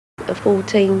a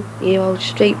 14-year-old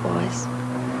streetwise.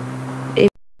 In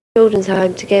children's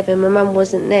home together, my mum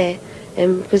wasn't there,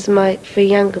 and because of my 3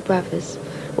 younger brothers,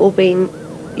 all being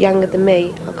younger than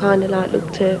me, I kind of like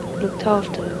looked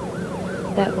after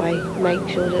them that way, make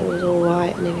sure that it was all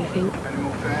right and everything. Any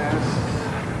more fares?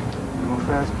 Any more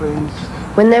fares, please?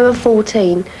 When they were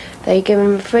 14, they gave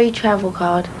them a free travel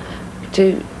card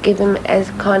to give them as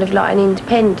kind of like an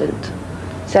independent,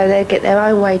 so they'd get their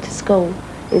own way to school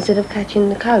instead of catching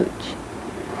the coach.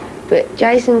 But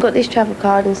Jason got this travel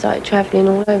card and started travelling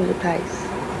all over the place,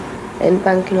 and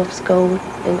bunking off school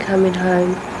and coming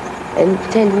home and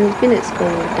pretending he's been at school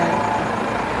all day.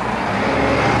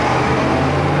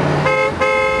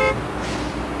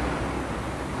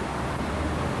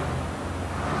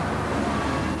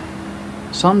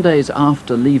 Some days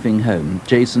after leaving home,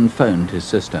 Jason phoned his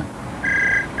sister.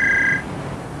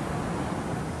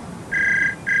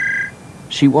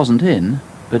 She wasn't in,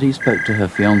 but he spoke to her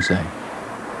fiancée.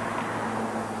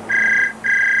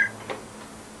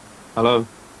 Hello?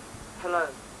 Hello.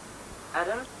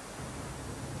 Adam?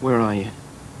 Where are you?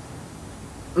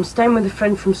 I'm staying with a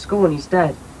friend from school and he's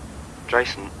dead.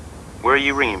 Jason, where are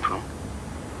you ringing from?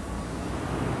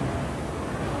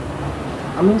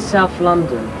 I'm in South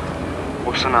London.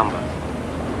 What's the number?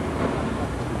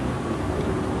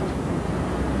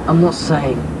 I'm not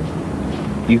saying.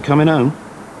 You coming home?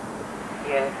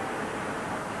 Yeah.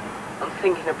 I'm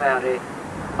thinking about it.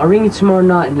 I'll ring you tomorrow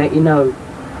night and let you know.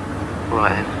 Right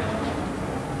then.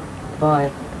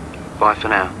 Bye. Bye for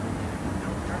now.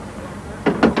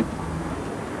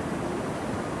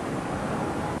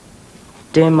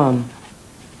 Dear Mum,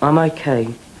 I'm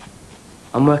okay.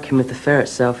 I'm working with the fair at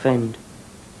Southend,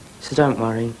 so don't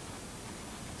worry.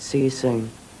 See you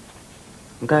soon.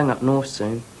 I'm going up north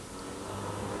soon.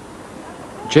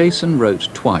 Jason wrote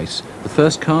twice, the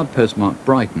first card postmarked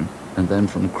Brighton, and then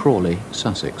from Crawley,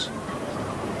 Sussex.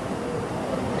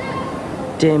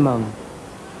 Dear Mum,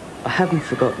 I haven't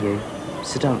forgot you,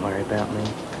 so don't worry about me.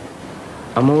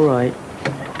 I'm all right.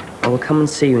 I will come and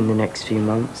see you in the next few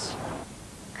months.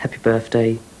 Happy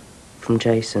birthday, from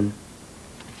Jason.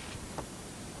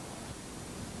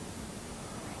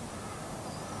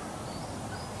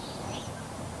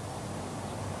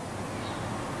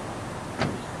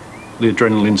 The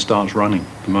adrenaline starts running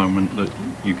the moment that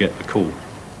you get the call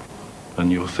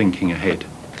and you're thinking ahead.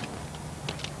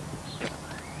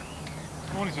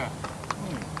 Morning, sir.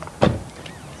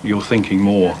 You're thinking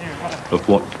more of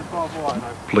what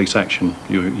police action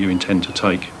you intend to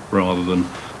take rather than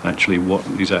actually what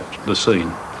is at the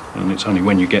scene. And it's only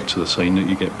when you get to the scene that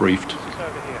you get briefed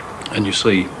and you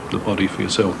see the body for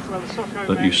yourself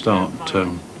that you start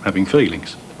having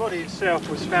feelings. The body itself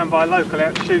was found by a local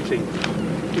out shooting.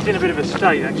 He's in a bit of a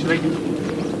state, actually.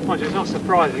 Mind you, it's not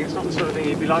surprising. It's not the sort of thing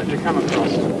you'd be likely to come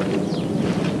across.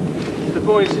 The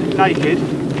boy's naked,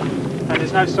 and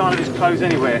there's no sign of his clothes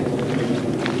anywhere.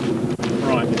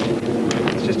 Right.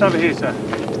 It's just over here, sir.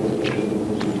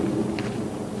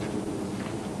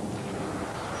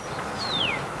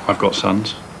 I've got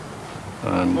sons,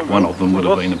 and one of them would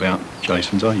have been about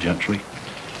Jason's age, actually.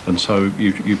 And so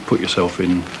you put yourself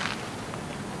in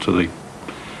to the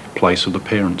place of the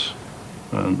parents.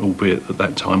 Albeit at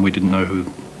that time we didn't know who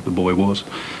the boy was,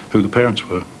 who the parents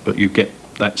were, but you get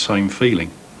that same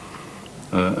feeling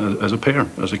as a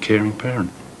parent, as a caring parent.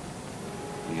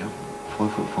 Yeah,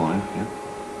 5'5", yeah.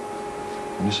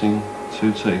 Missing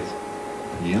 2 teeth.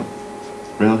 Yep.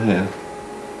 Brown hair.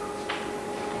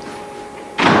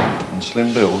 And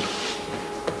slim build.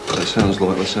 That sounds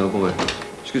like the cell boy.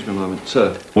 Excuse me a moment,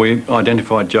 sir. We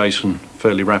identified Jason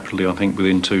fairly rapidly, I think,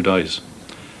 within 2 days.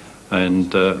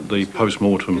 And the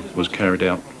post-mortem was carried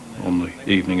out on the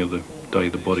evening of the day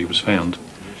the body was found.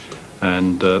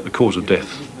 And the cause of death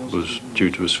was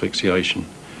due to asphyxiation.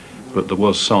 But there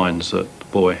was signs that the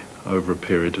boy, over a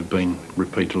period, had been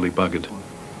repeatedly buggered.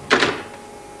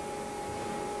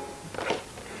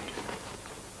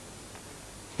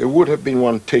 There would have been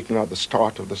one taken at the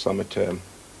start of the summer term.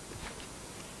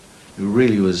 It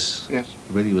really was, yes.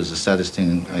 It really was the saddest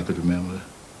thing I could remember.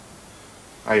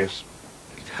 Ah, yes.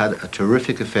 Had a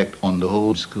terrific effect on the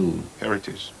whole school. Here it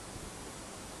is.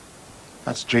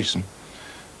 That's Jason,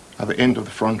 at the end of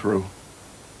the front row.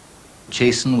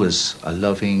 Jason was a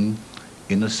loving,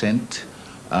 innocent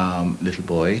little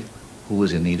boy who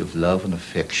was in need of love and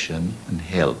affection and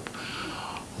help,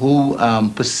 who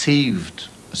perceived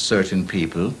certain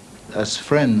people as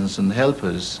friends and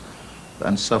helpers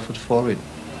and suffered for it.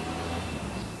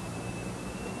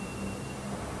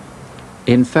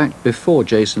 In fact, before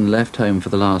Jason left home for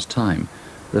the last time,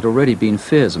 there'd already been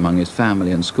fears among his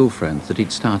family and school friends that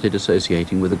he'd started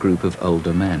associating with a group of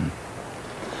older men.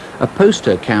 A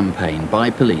poster campaign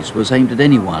by police was aimed at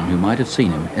anyone who might have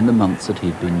seen him in the months that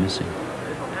he'd been missing.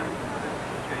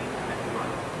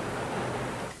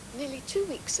 Nearly 2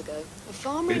 weeks ago, a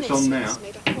farmer in It's on now. Essex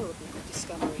made a horrible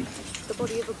discovery. The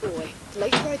body of a boy,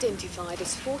 later identified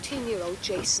as 14-year-old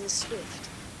Jason Swift.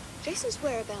 Jason's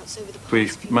whereabouts over the past We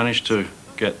few managed to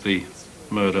get the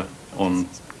murder on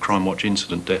Crime Watch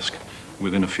incident desk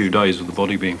within a few days of the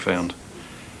body being found.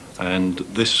 And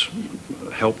this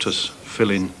helped us fill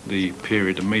in the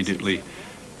period immediately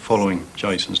following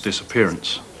Jason's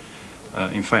disappearance.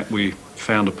 In fact, we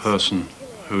found a person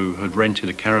who had rented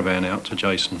a caravan out to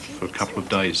Jason for a couple of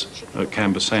days at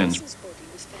Canberra Sands.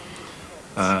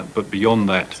 But beyond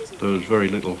that, there was very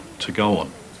little to go on.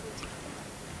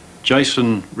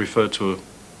 Jason referred to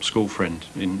a school friend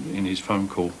in his phone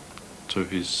call to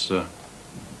his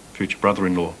future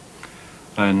brother-in-law,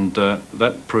 and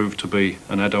that proved to be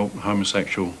an adult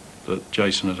homosexual that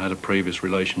Jason had had a previous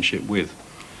relationship with,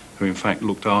 who in fact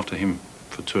looked after him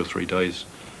for 2 or 3 days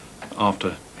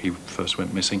after he first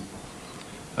went missing.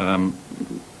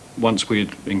 Once we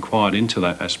had inquired into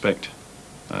that aspect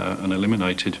and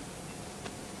eliminated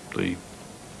the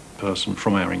person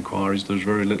from our inquiries, there was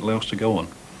very little else to go on.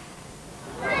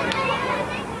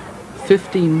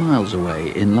 15 miles away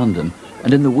in London,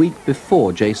 and in the week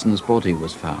before Jason's body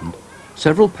was found,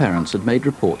 several parents had made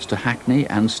reports to Hackney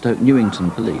and Stoke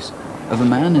Newington police of a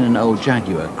man in an old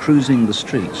Jaguar cruising the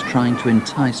streets trying to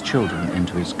entice children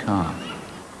into his car.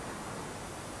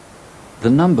 The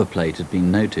number plate had been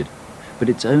noted, but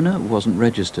its owner wasn't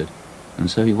registered,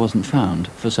 and so he wasn't found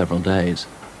for several days.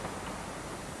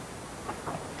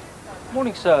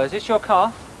 Morning, sir. Is this your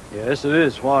car? Yes, it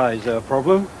is. Why? Is there a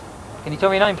problem? Can you tell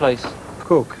me your name, please?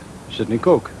 Cooke. Sidney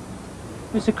Cooke.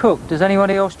 Mr. Cook, does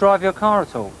anybody else drive your car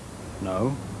at all? No.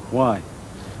 Why?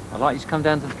 I'd like you to come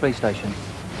down to the police station.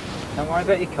 Don't worry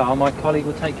about your car. My colleague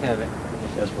will take care of it.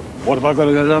 Yes, but what have I got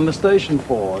to go down the station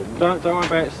for? Don't worry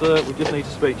about it, sir. We just need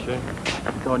to speak to you.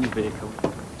 Go on your vehicle.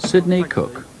 Sidney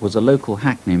Cooke was a local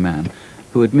Hackney man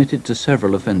who admitted to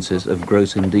several offences of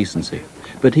gross indecency,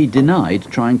 but he denied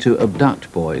trying to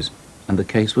abduct boys, and the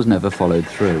case was never followed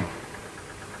through.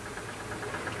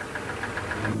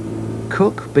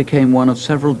 Cooke became one of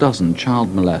several dozen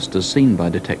child molesters seen by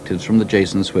detectives from the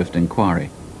Jason Swift inquiry.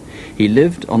 He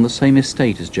lived on the same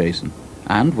estate as Jason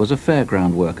and was a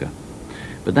fairground worker,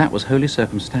 but that was wholly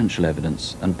circumstantial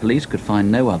evidence, and police could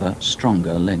find no other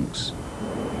stronger links.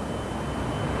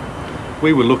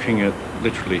 We were looking at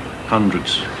literally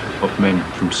hundreds of men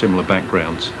from similar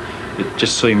backgrounds. It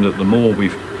just seemed that the more we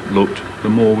looked, the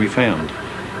more we found.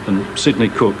 And Sidney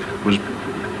Cooke was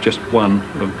just one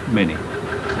of many.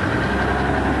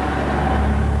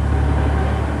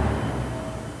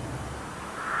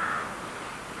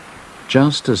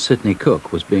 Just as Sidney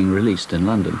Cooke was being released in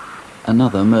London,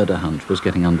 another murder hunt was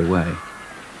getting underway.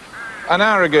 An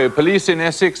hour ago, police in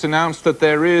Essex announced that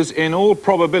there is, in all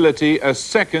probability, a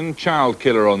second child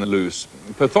killer on the loose.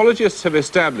 Pathologists have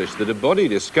established that a body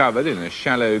discovered in a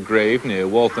shallow grave near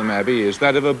Waltham Abbey is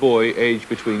that of a boy aged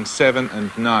between 7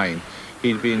 and 9.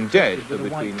 He'd been dead for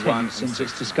between 1 and 6 since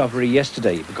its discovery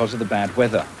yesterday because of the bad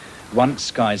weather. Once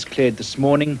skies cleared this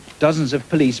morning, dozens of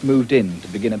police moved in to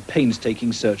begin a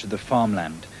painstaking search of the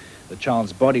farmland. The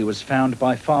child's body was found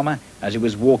by a farmer as he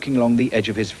was walking along the edge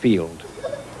of his field.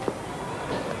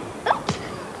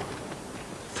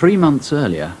 3 months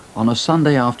earlier, on a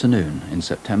Sunday afternoon in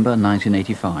September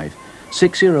 1985,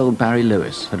 6-year-old Barry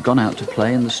Lewis had gone out to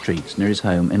play in the streets near his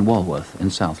home in Walworth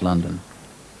in South London.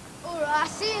 All right, I'll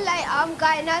see you later. I'm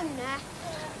going home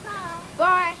now.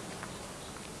 Bye.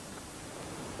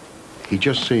 He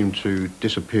just seemed to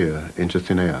disappear into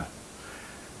thin air.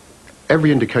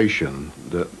 Every indication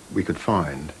that we could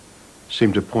find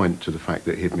seemed to point to the fact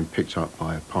that he had been picked up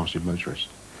by a passing motorist.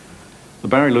 The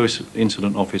Barry Lewis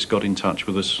Incident Office got in touch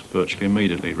with us virtually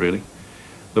immediately, really.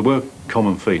 There were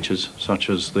common features, such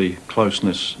as the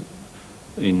closeness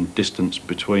in distance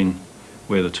between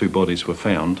where the two bodies were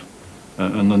found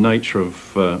and the nature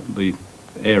of the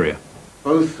area.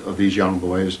 Both of these young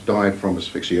boys died from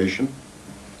asphyxiation.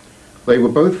 They were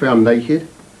both found naked,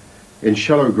 in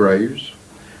shallow graves.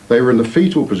 They were in the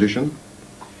fetal position.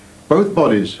 Both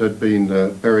bodies had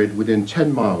been buried within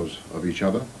 10 miles of each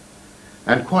other.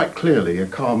 And quite clearly, a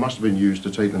car must have been used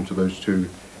to take them to those two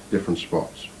different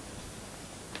spots.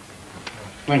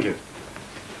 Thank you.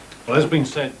 Well, as has been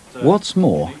said... What's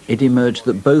more, it emerged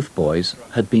that both boys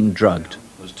had been drugged.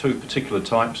 There's two particular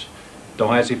types,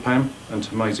 diazepam and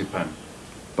temazepam.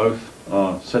 Both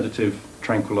are sedative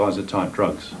tranquilizer type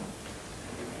drugs.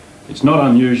 It's not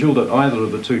unusual that either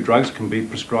of the two drugs can be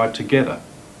prescribed together,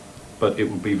 but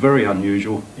it would be very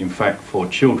unusual, in fact, for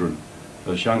children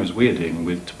as young as we're dealing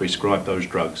with, to prescribe those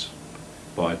drugs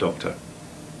by a doctor.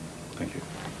 Thank you.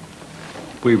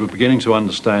 We were beginning to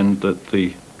understand that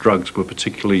the drugs were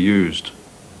particularly used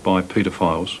by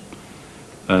paedophiles,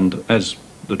 and as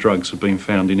the drugs had been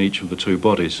found in each of the two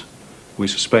bodies, we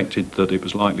suspected that it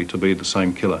was likely to be the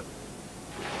same killer.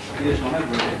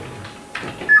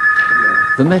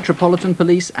 The Metropolitan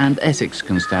Police and Essex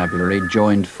Constabulary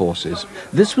joined forces.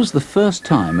 This was the first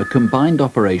time a combined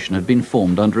operation had been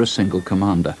formed under a single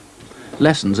commander.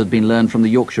 Lessons had been learned from the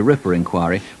Yorkshire Ripper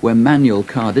inquiry, where manual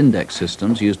card index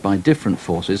systems used by different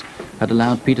forces had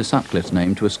allowed Peter Sutcliffe's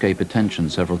name to escape attention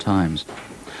several times.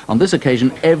 On this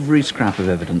occasion, every scrap of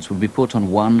evidence would be put on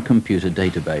one computer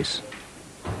database.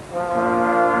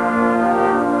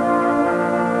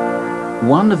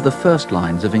 One of the first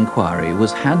lines of inquiry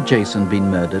was, had Jason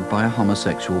been murdered by a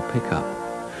homosexual pickup?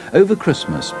 Over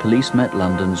Christmas, police met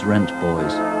London's rent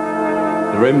boys.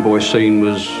 The rent boy scene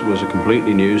was a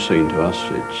completely new scene to us.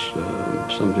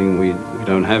 It's something we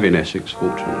don't have in Essex,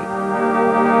 fortunately.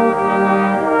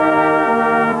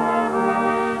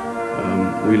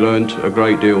 We learnt a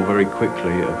great deal very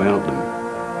quickly about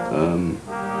them.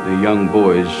 The young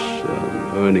boys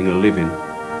earning a living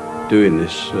doing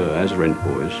this as rent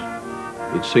boys.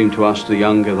 It seemed to us the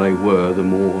younger they were, the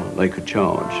more they could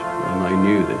charge, and they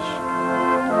knew this.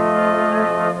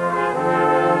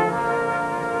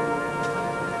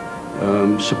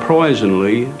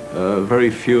 Surprisingly, very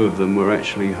few of them were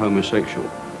actually homosexual,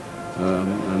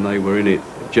 and they were in it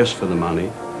just for the money,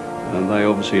 and they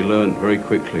obviously learned very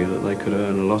quickly that they could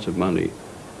earn a lot of money,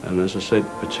 and as I said,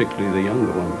 particularly the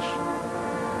younger ones.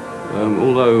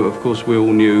 Although, of course, we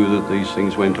all knew that these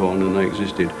things went on and they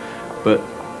existed, but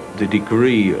the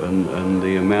degree and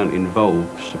the amount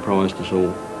involved surprised us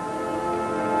all.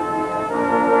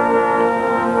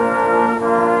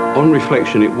 On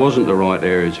reflection, it wasn't the right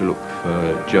area to look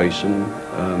for Jason.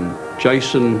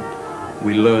 Jason,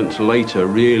 we learnt later,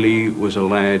 really was a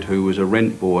lad who was a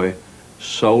rent boy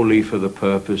solely for the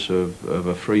purpose of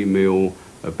a free meal,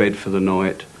 a bed for the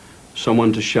night,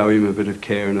 someone to show him a bit of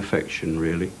care and affection,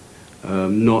 really.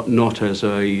 Not as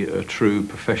a true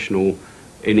professional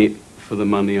in it for the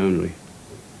money only.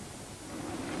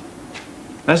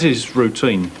 As is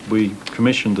routine, we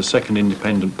commissioned a second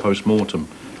independent post-mortem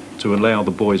to allow the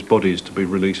boys' bodies to be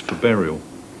released for burial.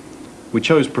 We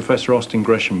chose Professor Austin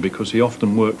Gresham because he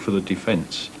often worked for the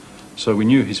defence, so we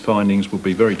knew his findings would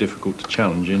be very difficult to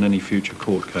challenge in any future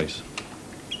court case.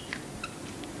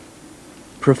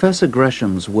 Professor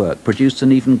Gresham's work produced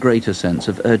an even greater sense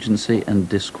of urgency and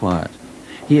disquiet.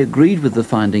 He agreed with the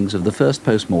findings of the first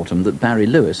post-mortem that Barry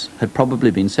Lewis had probably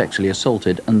been sexually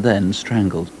assaulted and then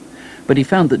strangled. But he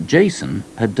found that Jason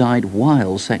had died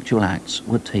while sexual acts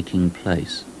were taking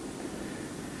place.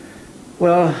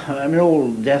 Well, I mean,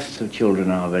 all deaths of children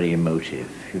are very emotive.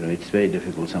 You know, it's very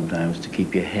difficult sometimes to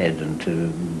keep your head and to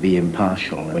be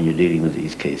impartial when you're dealing with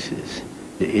these cases.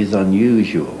 It is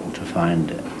unusual to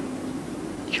find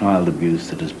child abuse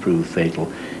that has proved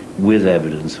fatal with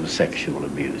evidence of sexual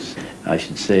abuse. I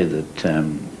should say that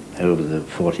over the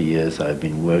 40 years I've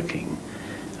been working,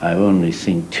 I've only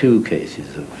seen 2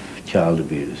 cases of child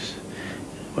abuse,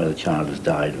 where the child has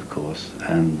died, of course,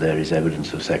 and there is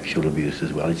evidence of sexual abuse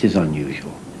as well. It is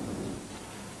unusual.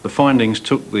 The findings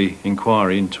took the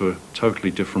inquiry into a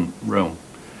totally different realm.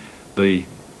 We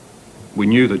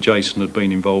knew that Jason had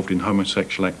been involved in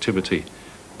homosexual activity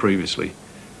previously,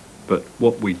 but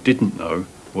what we didn't know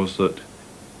was that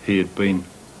he had been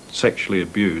sexually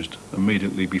abused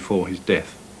immediately before his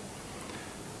death.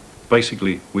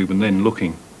 Basically, we were then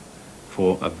looking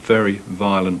for a very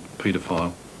violent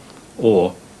paedophile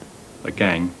or a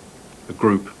gang, a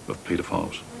group of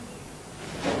paedophiles.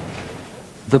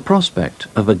 The prospect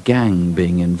of a gang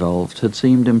being involved had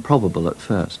seemed improbable at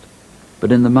first,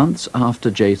 but in the months after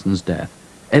Jason's death,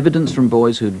 evidence from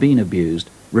boys who'd been abused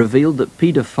revealed that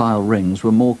paedophile rings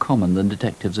were more common than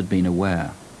detectives had been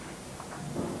aware.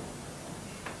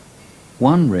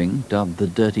 One ring, dubbed the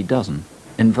Dirty Dozen,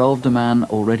 involved a man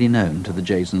already known to the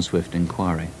Jason Swift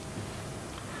inquiry.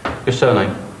 Your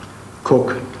surname?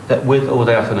 Cooke. With or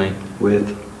without a name? With.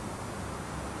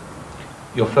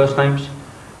 Your first names?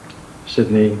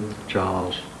 Sidney,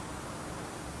 Charles.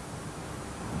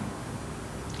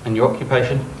 And your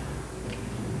occupation?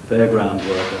 Fairground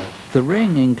worker. The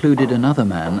ring included another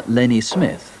man, Lenny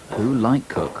Smith, who, like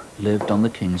Cooke, lived on the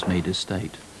Kingsmead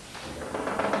estate.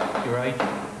 Your age?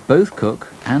 Both Cooke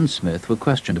and Smith were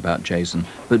questioned about Jason,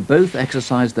 but both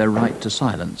exercised their right to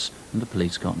silence, and the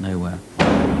police got nowhere.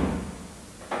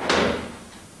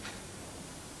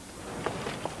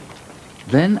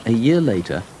 Then, a year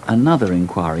later, another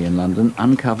inquiry in London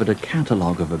uncovered a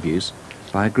catalogue of abuse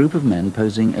by a group of men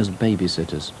posing as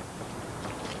babysitters.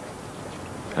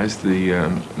 As the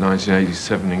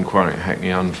 1987 inquiry at Hackney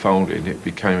unfolded, it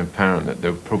became apparent that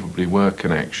there probably were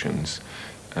connections,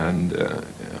 and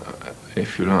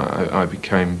if you like, I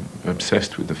became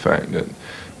obsessed with the fact that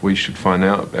we should find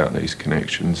out about these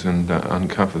connections and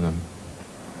uncover them.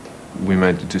 We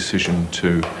made the decision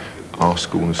to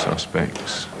ask all the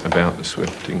suspects about the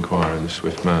Swift inquiry, the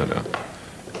Swift murder,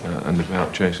 and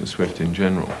about Jason Swift in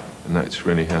general, and that's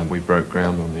really how we broke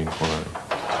ground on the inquiry.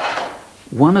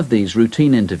 One of these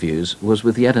routine interviews was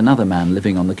with yet another man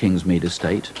living on the Kingsmead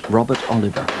estate, Robert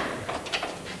Oliver.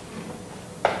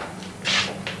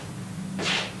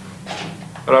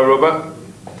 Hello, Robert.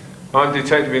 I'm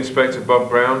Detective Inspector Bob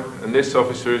Brown, and this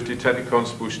officer is Detective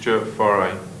Constable Stuart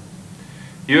Foray.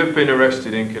 You have been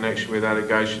arrested in connection with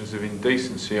allegations of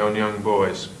indecency on young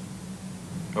boys.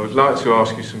 I would like to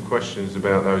ask you some questions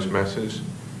about those matters.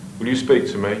 Will you speak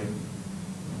to me?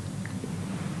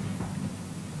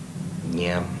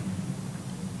 Yeah.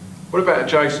 What about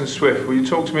Jason Swift? Will you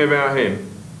talk to me about him?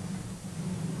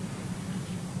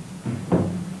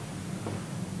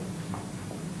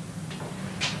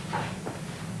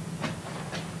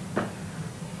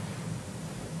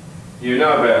 You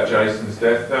know about Jason's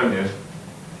death, don't you?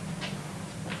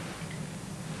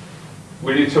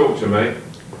 Will you talk to me?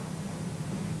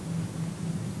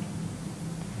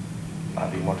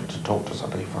 I've been wanting to talk to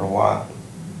somebody for a while.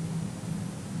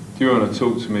 Do you want to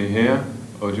talk to me here,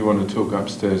 or do you want to talk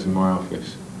upstairs in my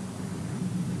office?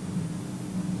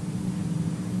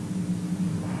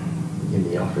 In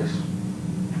the office.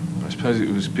 I suppose it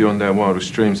was beyond our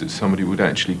wildest dreams that somebody would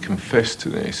actually confess to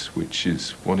this, which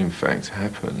is what in fact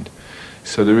happened.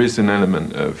 So there is an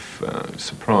element of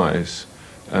surprise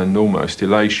and almost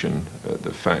elation at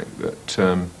the fact that,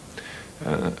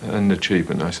 and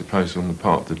achievement, I suppose, on the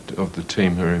part of the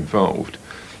team who are involved.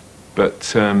 But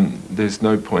there's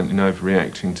no point in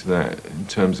overreacting to that in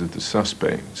terms of the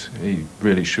suspect. He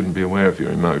really shouldn't be aware of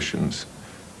your emotions.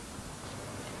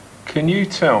 Can you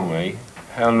tell me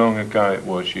how long ago it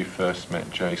was you first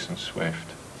met Jason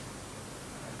Swift?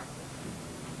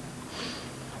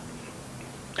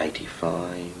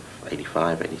 85,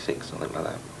 86, something like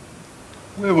that.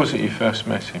 Where was it you first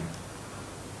met him?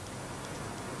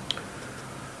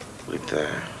 With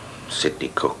Sidney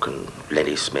Cooke and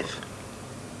Lenny Smith.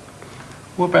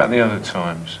 What about the other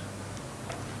times?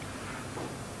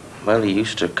 Well, he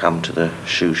used to come to the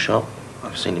shoe shop.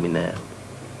 I've seen him in there.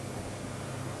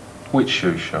 Which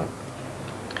shoe shop?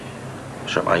 The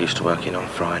shop I used to work in on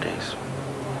Fridays.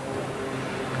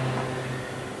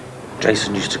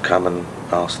 Jason used to come and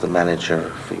ask the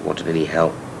manager if he wanted any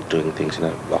help doing things, you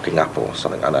know, locking up or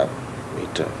something. I know.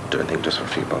 He'd do anything just for a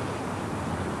few bob.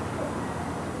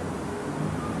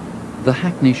 The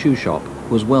Hackney shoe shop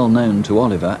was well known to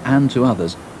Oliver and to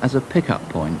others as a pick-up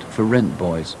point for rent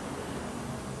boys.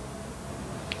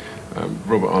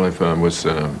 Robert Oliver was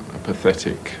a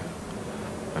pathetic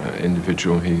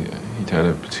individual. He'd had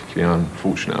a particularly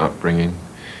unfortunate upbringing.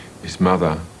 His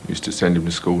mother used to send him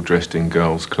to school dressed in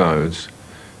girls' clothes,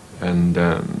 and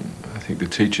I think the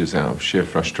teachers, out of sheer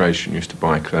frustration, used to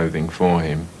buy clothing for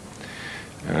him.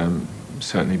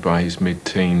 Certainly by his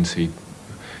mid-teens, he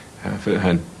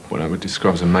had what I would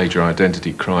describe as a major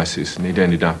identity crisis, and he'd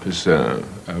ended up as a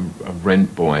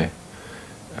rent boy.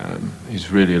 He's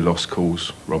really a lost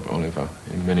cause, Robert Oliver,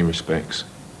 in many respects.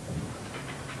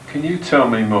 Can you tell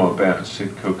me more about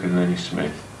Sid Cooke and Lenny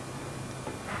Smith?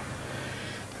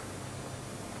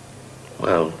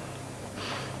 Well,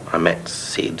 I met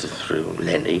Sid through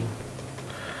Lenny.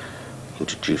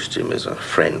 Introduced him as a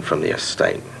friend from the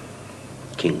estate,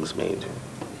 Kingsmead.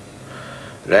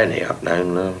 Lenny I've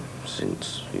known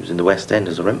since he was in the West End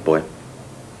as a rent boy.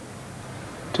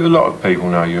 Do a lot of people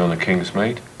know you on the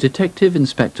Kingsmead? Detective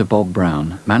Inspector Bob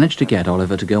Brown managed to get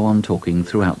Oliver to go on talking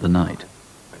throughout the night.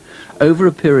 Over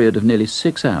a period of nearly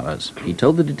 6 hours, he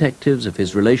told the detectives of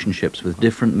his relationships with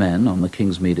different men on the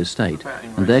Kingsmead estate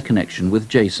and their connection with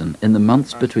Jason in the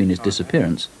months between his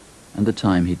disappearance and the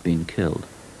time he'd been killed.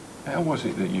 How was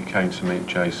it that you came to meet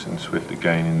Jason Swift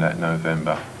again in that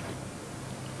November?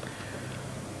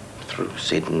 Through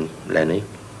Sid and Lenny.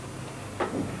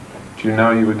 Do you know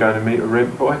you were going to meet a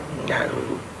rent boy?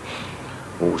 No.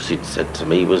 All Sid said to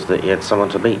me was that he had someone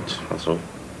to meet, that's all.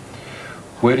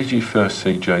 Where did you first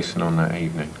see Jason on that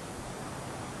evening?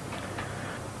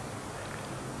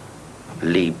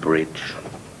 Lee Bridge.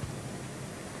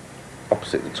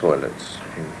 Opposite the toilets,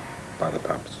 by the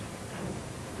pubs.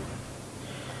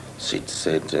 Sid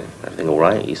said, everything all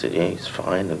right? He said, yeah, he's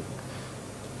fine. And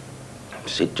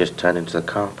Sid just turned into the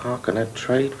car park and had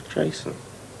trade with Jason.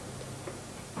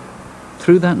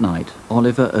 Through that night,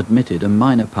 Oliver admitted a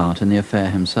minor part in the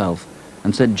affair himself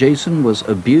and said Jason was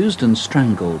abused and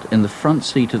strangled in the front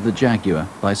seat of the Jaguar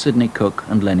by Sidney Cooke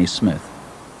and Lenny Smith.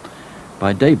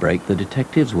 By daybreak, the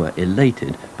detectives were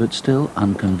elated, but still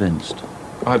unconvinced.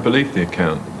 I believe the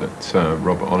account that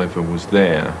Robert Oliver was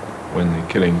there when the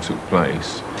killing took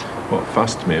place. What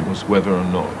fussed me was whether or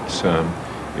not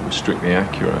it was strictly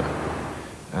accurate.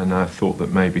 And I thought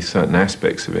that maybe certain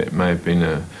aspects of it may have been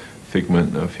a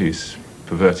figment of his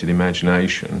perverted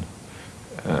imagination,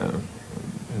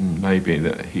 and maybe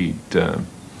that he'd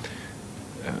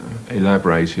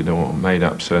elaborated or made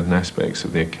up certain aspects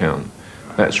of the account.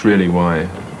 That's really why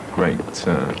great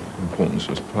importance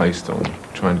was placed on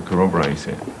trying to corroborate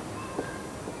it.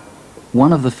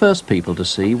 One of the first people to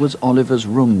see was Oliver's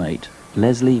roommate,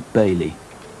 Leslie Bailey.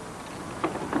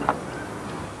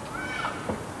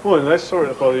 Morning, Les. Sorry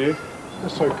to bother you.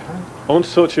 That's okay. I want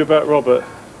to talk to you about Robert,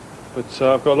 but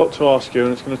I've got a lot to ask you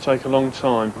and it's going to take a long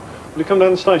time. Will you come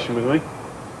down the station with me?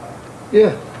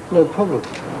 Yeah, no problem.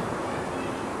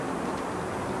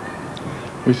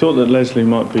 We thought that Leslie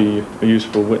might be a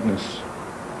useful witness,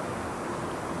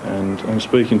 and on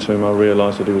speaking to him I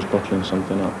realised that he was bottling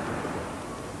something up.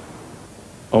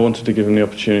 I wanted to give him the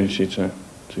opportunity to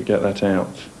get that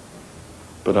out,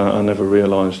 but I never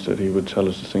realised that he would tell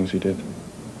us the things he did.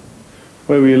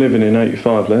 Where were you living in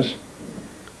 85, Les?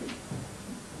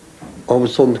 I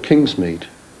was on the Kingsmead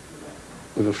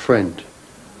with a friend,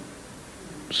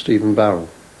 Stephen Barrell.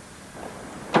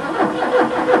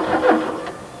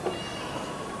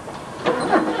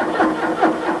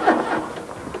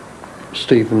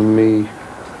 Stephen and me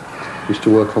used to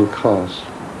work on cars.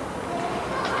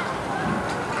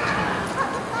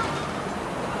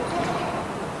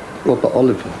 Robert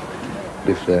Oliver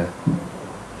lived there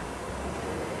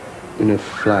in a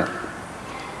flat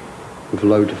with a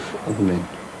load of other men.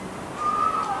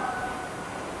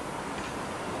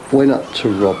 Went up to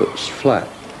Robert's flat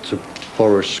to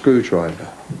borrow a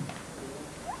screwdriver.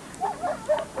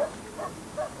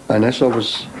 And as I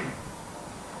was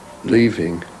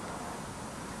leaving,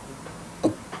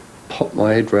 I popped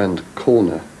my head round the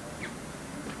corner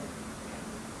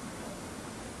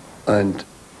and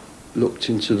looked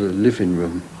into the living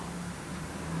room.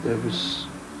 There was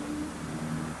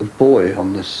a boy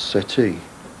on the settee,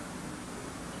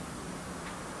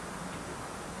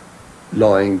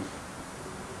 lying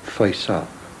face up.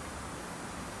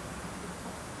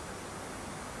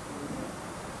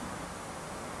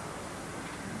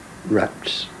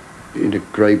 Wrapped in a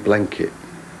grey blanket.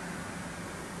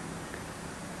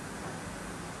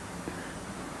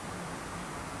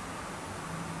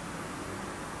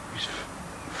 His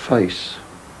face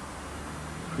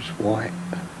was white.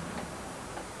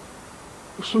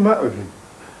 What's the matter with him?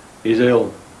 He's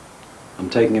ill. I'm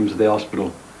taking him to the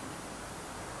hospital.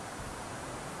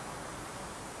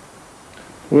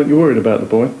 Weren't you worried about the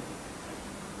boy?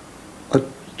 I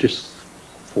just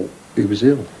thought he was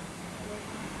ill.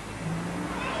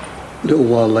 A little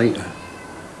while later,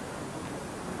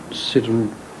 Sid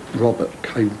and Robert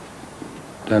came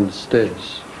down the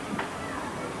stairs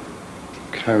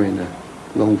carrying a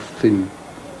long, thin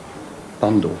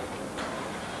bundle.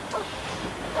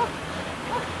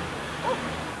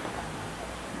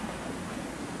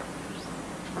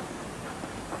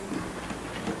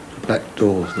 The back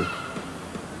door of the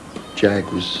Jag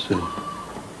was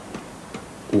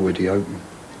already open.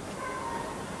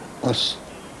 I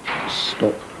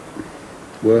stopped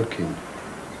working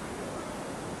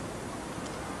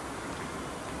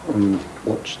and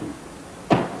watched them.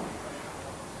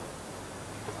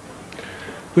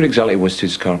 Where exactly was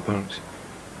Sid's car parked?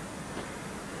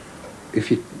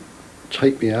 If you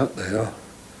take me out there,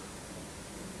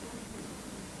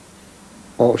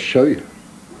 I'll show you.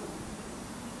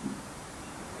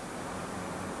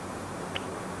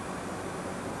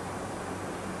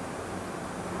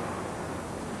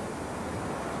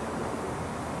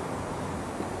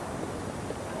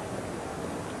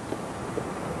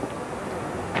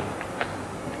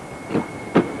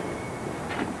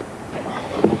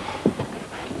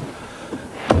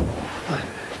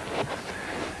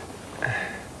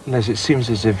 Les, it seems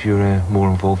as if you're more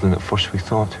involved than at first we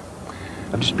thought.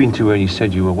 I've just been to where you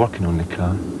said you were working on the car,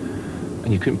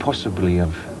 and you couldn't possibly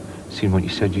have seen what you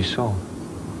said you saw.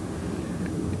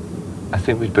 I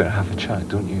think we'd better have a chat,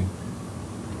 don't you?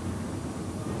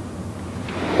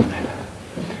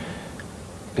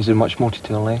 Is there much more to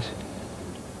tell, Les?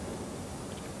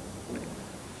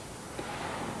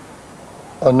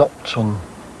 I knocked on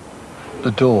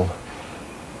the door.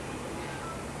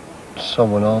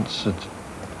 Someone answered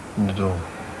the door.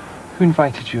 Who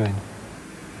invited you in?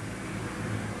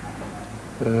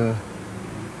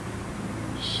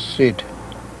 Sid,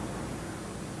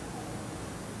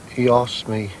 he asked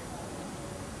me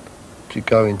to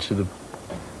go into the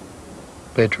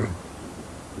bedroom.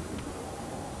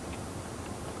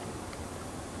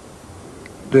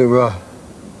 There were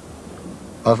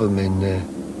other men there,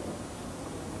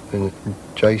 and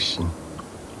Jason.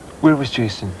 Where was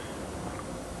Jason?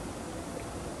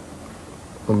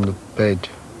 On the bed.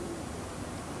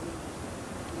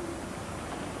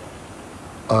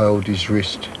 I held his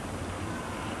wrist.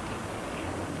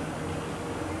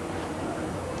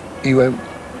 He went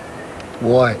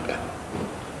white.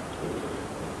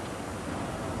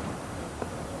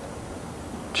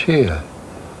 Tear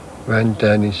ran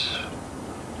down his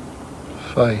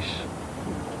face.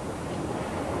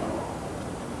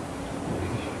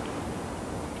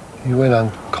 He went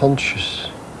unconscious.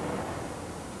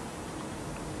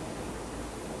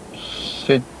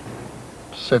 Sid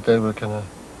said they were going to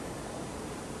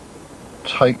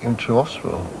take him to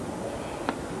hospital.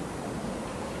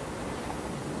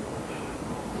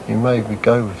 He made me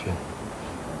go with him.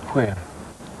 Where?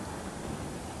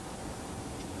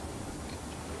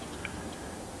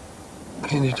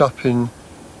 Ended up in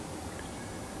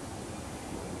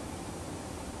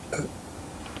a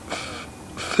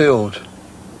field.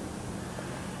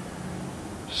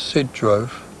 Sid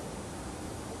drove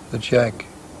the Jag.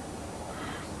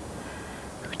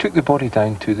 Who took the body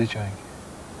down to the Jag?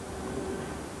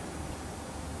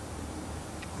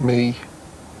 Me,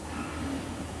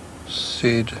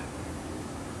 Sid,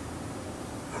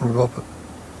 and Robert.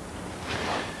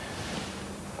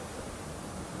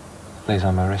 Les,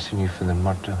 I'm arresting you for the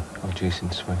murder of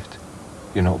Jason Swift.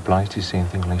 You're not obliged to say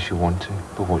anything unless you want to,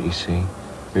 but what you say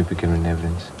may be given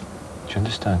evidence. Do you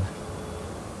understand?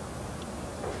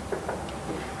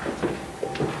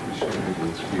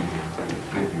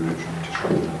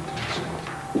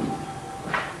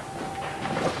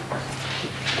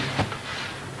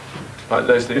 Right,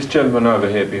 Leslie, this gentleman over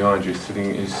here behind you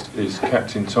sitting is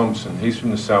Captain Thompson. He's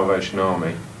from the Salvation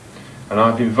Army. And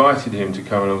I've invited him to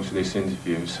come along to this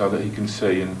interview so that he can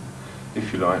see and,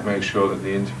 if you like, make sure that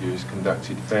the interview is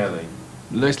conducted fairly.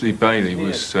 Leslie Bailey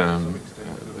was an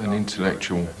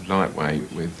intellectual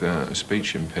lightweight with a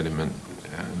speech impediment.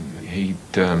 He'd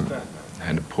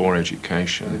had a poor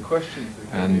education,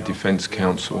 and Defence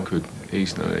Counsel could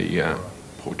easily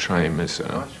portray him as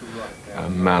a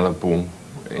malleable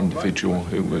individual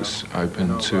who was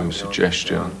open to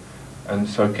suggestion. And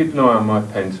so keep an eye on my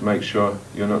pen to make sure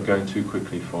you're not going too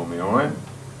quickly for me, all right?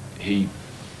 He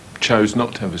chose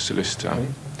not to have a solicitor,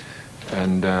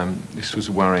 and this was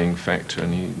a worrying factor,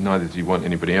 and neither did he want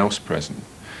anybody else present.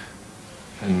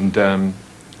 And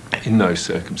in those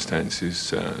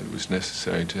circumstances, it was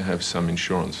necessary to have some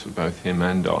insurance for both him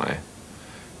and I.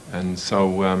 And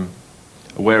so,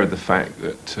 aware of the fact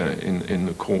that in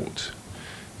the court,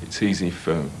 it's easy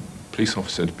for a police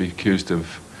officer to be accused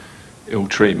of ill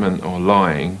treatment or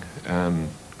lying,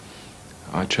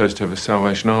 I chose to have a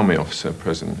Salvation Army officer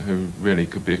present who really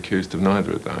could be accused of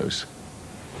neither of those.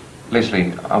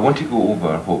 Leslie, I want to go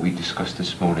over what we discussed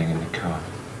this morning in the car.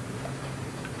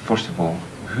 First of all,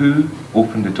 who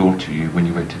opened the door to you when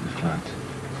you went to the flat?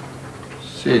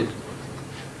 Sid.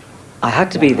 I had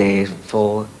to be there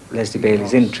for Leslie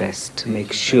Bailey's interest, to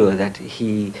make sure that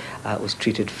he was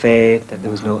treated fair, that there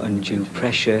was no undue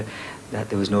pressure, that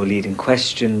there was no leading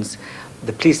questions.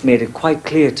 The police made it quite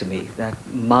clear to me that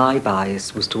my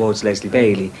bias was towards Leslie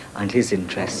Bailey and his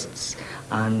interests,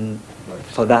 and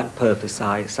for that purpose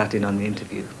I sat in on the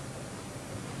interview.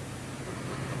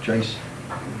 Jace,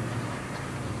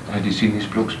 had you seen these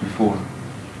blokes before?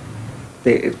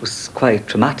 It was quite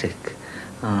traumatic.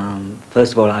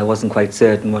 First of all, I wasn't quite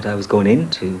certain what I was going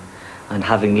into, and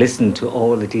having listened to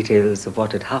all the details of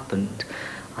what had happened,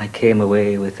 I came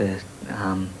away with a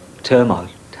turmoil,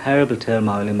 terrible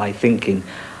turmoil in my thinking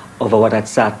over what I'd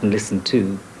sat and listened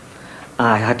to.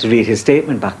 I had to read his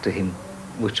statement back to him,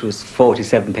 which was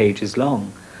 47 pages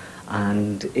long,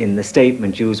 and in the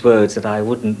statement used words that I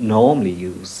wouldn't normally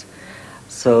use.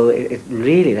 So it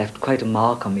really left quite a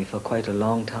mark on me for quite a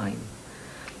long time.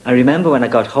 I remember when I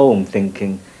got home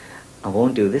thinking, I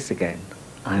won't do this again.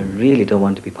 I really don't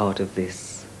want to be part of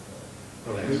this.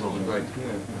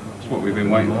 That's what we've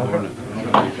been waiting for, isn't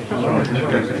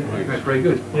it? That's very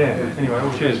good. Yeah,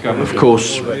 anyway, cheers, Governor. Of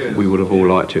course, we would have all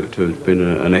liked it to have been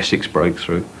an Essex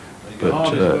breakthrough,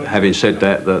 but having said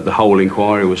that, the whole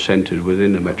inquiry was centred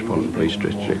within the Metropolitan Police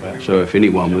District, so if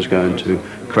anyone was going to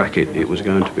crack it, it was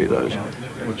going to be those.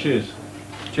 Well, cheers.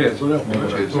 Cheers.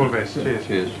 Cheers. All the best. Cheers.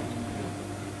 Cheers.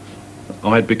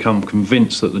 I had become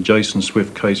convinced that the Jason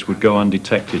Swift case would go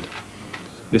undetected.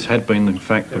 This had been, in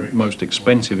fact, the most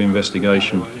expensive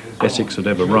investigation Essex had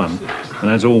ever run,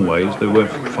 and as always, there were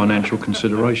financial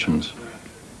considerations.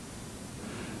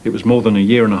 It was more than a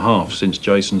year and a half since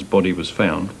Jason's body was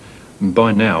found, and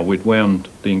by now we'd wound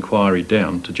the inquiry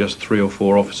down to just 3 or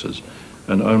 4 officers,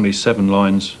 and only 7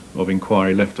 lines of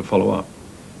inquiry left to follow up.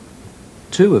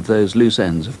 2 of those loose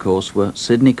ends, of course, were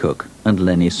Sidney Cooke and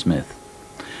Lenny Smith.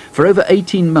 For over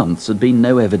 18 months had been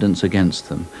no evidence against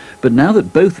them, but now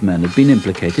that both men had been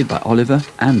implicated by Oliver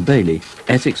and Bailey,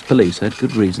 Essex police had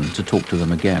good reason to talk to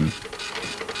them again.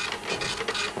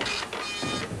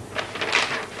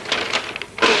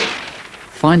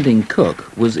 Finding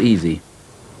Cooke was easy.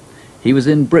 He was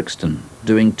in Brixton,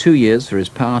 doing 2 years for his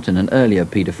part in an earlier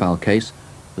paedophile case,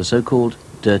 the so-called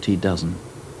Dirty Dozen.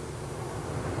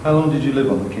 How long did you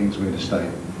live on the Kingsmead estate?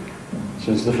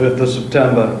 Since the 5th of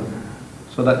September.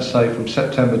 So let's say from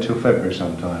September till February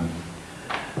sometime.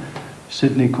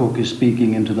 Sidney Cooke is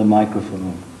speaking into the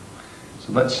microphone.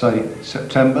 So let's say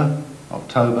September,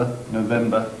 October,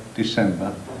 November,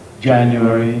 December.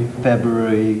 January,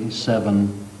 February,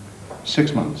 7.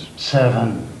 6 months.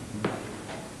 7.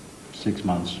 6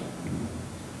 months.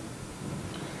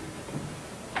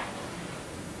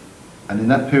 And in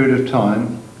that period of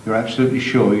time, you're absolutely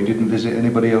sure you didn't visit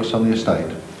anybody else on the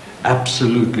estate?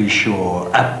 Absolutely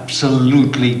sure.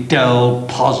 Absolutely del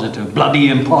positive. Bloody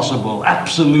impossible.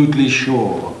 Absolutely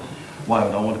sure. Why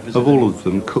would I want to visit? Of all of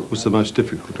them, Cooke was the most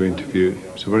difficult to interview. He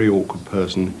was a very awkward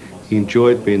person. He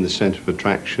enjoyed being the centre of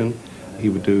attraction. He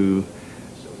would do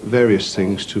various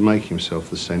things to make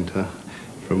himself the centre,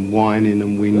 from whining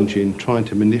and whinging, trying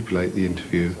to manipulate the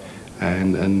interview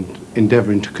and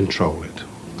endeavouring to control it.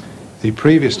 The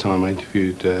previous time I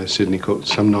interviewed Sidney Cooke,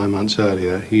 some 9 months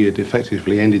earlier, he had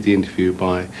effectively ended the interview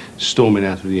by storming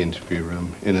out of the interview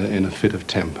room in a fit of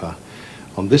temper.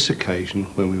 On this occasion,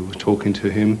 when we were talking to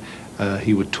him,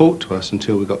 he would talk to us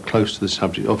until we got close to the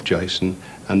subject of Jason,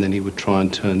 and then he would try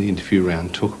and turn the interview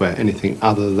around, talk about anything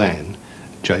other than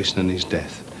Jason and his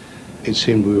death. It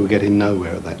seemed we were getting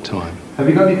nowhere at that time. Have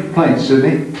you got any complaints,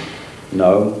 Sidney?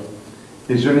 No.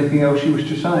 Is there anything else you wish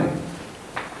to say?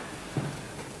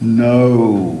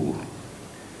 No.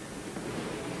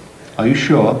 Are you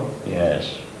sure?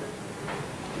 Yes.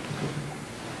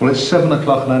 Well, it's 7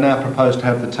 o'clock and I now propose to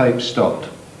have the tape stopped.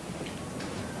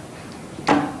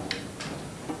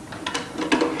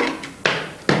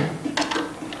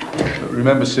 But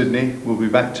remember, Sidney, we'll be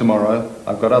back tomorrow.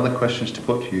 I've got other questions to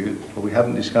put to you, but we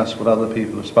haven't discussed what other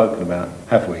people have spoken about,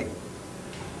 have we?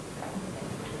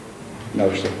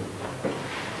 No, sir.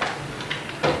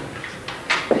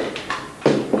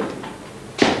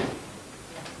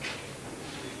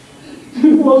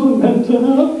 It wasn't meant to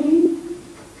happen.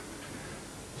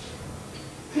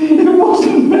 It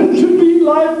wasn't meant to be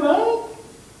like that.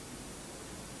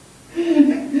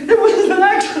 It was an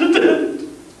accident.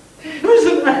 It was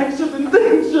an accident.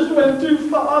 Things just went too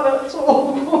far, that's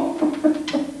all.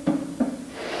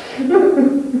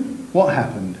 What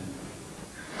happened?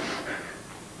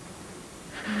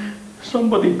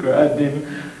 Somebody grabbed him,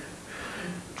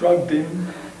 drugged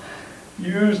him,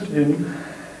 used him.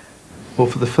 Well,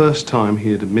 for the first time,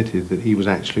 he had admitted that he was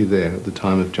actually there at the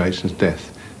time of Jason's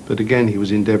death. But again, he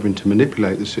was endeavouring to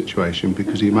manipulate the situation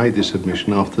because he made this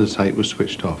admission after the tape was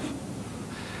switched off.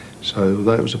 So,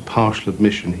 although it was a partial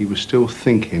admission, he was still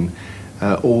thinking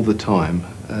all the time,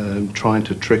 trying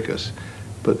to trick us.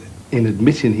 But in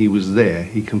admitting he was there,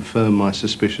 he confirmed my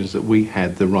suspicions that we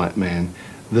had the right man,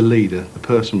 the leader, the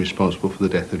person responsible for the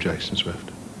death of Jason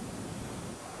Swift.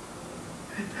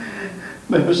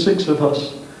 There were 6 of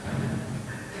us.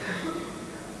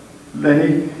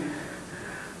 Lenny,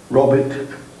 Robert,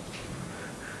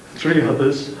 3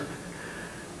 others,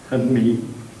 and me.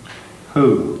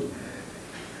 Who?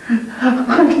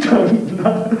 I don't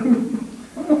know.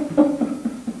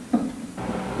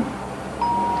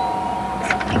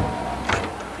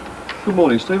 Good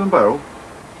morning, Stephen Barrell.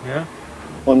 Yeah?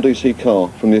 I'm DC Carr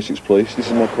from the Essex Police. This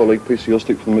is my colleague PC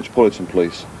Ostick from the Metropolitan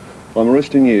Police. I'm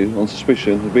arresting you on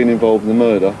suspicion of being involved in the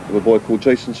murder of a boy called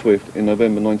Jason Swift in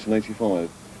November 1985.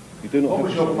 You do not What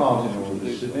was your part in all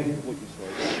this, Sidney?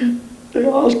 They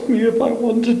asked me if I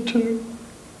wanted to.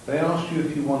 They asked you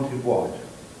if you wanted what?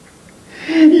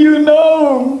 You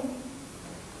know!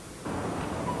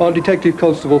 I'm Detective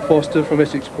Constable Foster from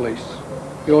Essex Police.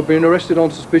 You are being arrested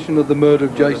on suspicion of the murder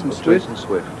of Jason Swift.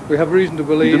 We have reason to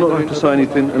believe... You do not have to say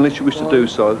anything unless you wish to do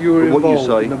so, You were but what you involved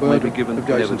say in the may murder be given of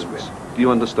in Jason evidence. Swift. Do you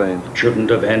understand? It shouldn't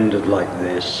have ended like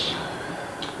this.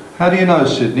 How do you know,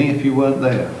 Sidney, if you weren't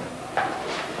there?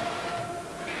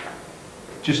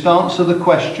 Just answer the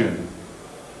question.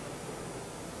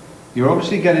 You're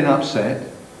obviously getting upset.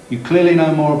 You clearly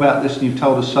know more about this than you've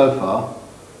told us so far.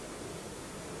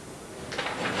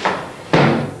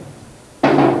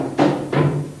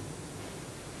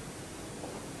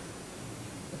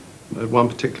 At one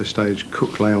particular stage,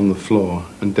 Cooke lay on the floor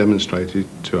and demonstrated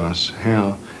to us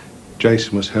how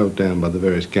Jason was held down by the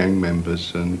various gang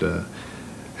members and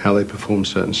how they performed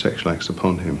certain sexual acts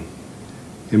upon him.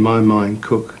 In my mind,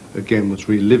 Cooke, again, was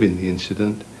reliving the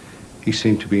incident. He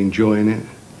seemed to be enjoying it,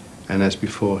 and as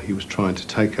before, he was trying to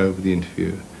take over the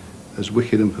interview. As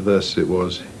wicked and perverse as it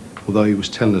was, although he was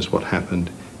telling us what happened,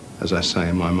 as I say,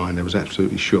 in my mind, I was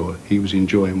absolutely sure he was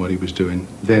enjoying what he was doing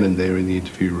then and there in the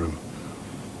interview room.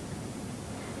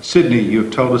 Sidney, you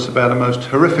have told us about a most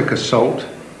horrific assault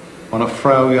on a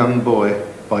frail young boy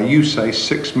by, you say,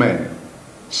 6 men,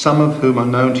 some of whom are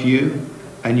known to you,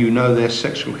 and you know their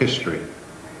sexual history.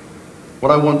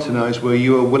 What I want to know is were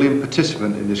you a willing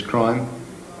participant in this crime,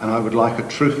 and I would like a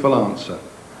truthful answer.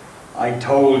 I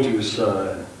told you,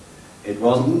 sir, it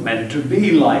wasn't meant to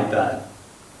be like that.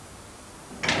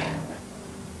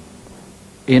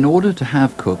 In order to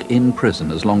have Cooke in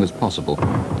prison as long as possible,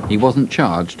 he wasn't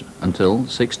charged until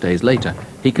 6 days later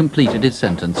he completed his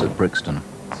sentence at Brixton.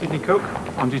 Sidney Cooke,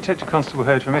 I'm Detective Constable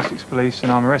Heard from Essex Police,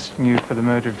 and I'm arresting you for the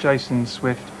murder of Jason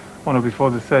Swift on or before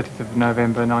the 30th of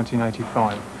November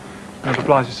 1985. I'm not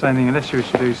obliged to say anything unless you wish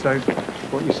to do so.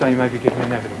 What you say may be given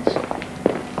in evidence.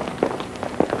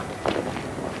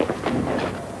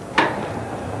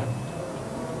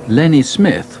 Lenny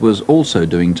Smith was also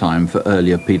doing time for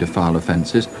earlier paedophile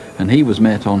offences, and he was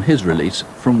met on his release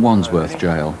from Wandsworth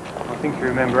Jail. I think you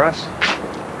remember us.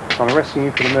 I'm arresting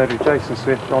you for the murder of Jason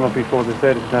Swift on or before the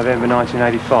 3rd of November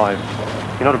 1985.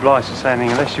 You're not obliged to say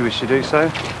anything unless you wish to do so,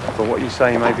 but what you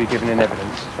say may be given in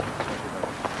evidence.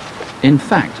 In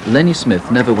fact, Lenny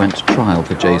Smith never went to trial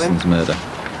for Jason's murder.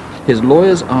 His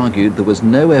lawyers argued there was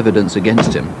no evidence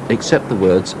against him except the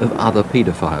words of other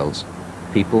paedophiles,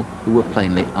 people who were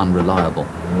plainly unreliable.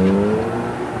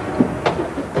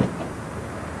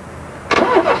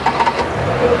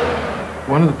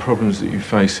 One of the problems that you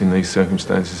face in these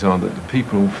circumstances are that the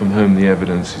people from whom the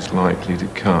evidence is likely to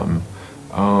come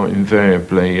are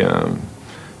invariably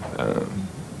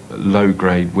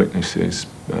low-grade witnesses.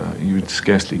 You would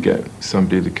scarcely get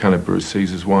somebody of the calibre of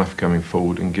Caesar's wife coming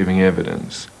forward and giving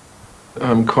evidence.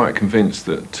 I'm quite convinced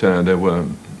that there were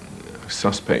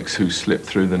suspects who slipped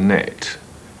through the net,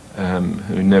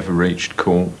 who never reached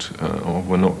court or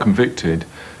were not convicted,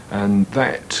 and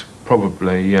that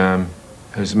probably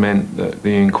has meant that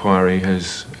the inquiry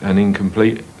has an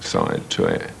incomplete side to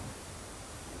it.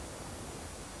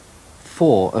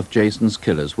 4 of Jason's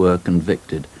killers were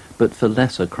convicted, but for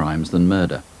lesser crimes than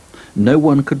murder. No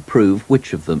one could prove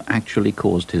which of them actually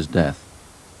caused his death.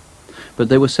 But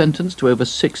they were sentenced to over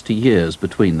 60 years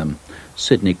between them.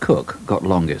 Sidney Cooke got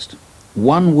longest.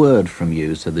 1 word from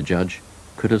you, said the judge,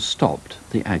 could have stopped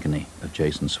the agony of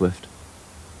Jason Swift.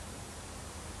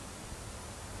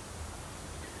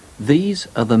 These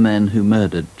are the men who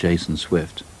murdered Jason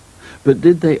Swift. But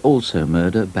did they also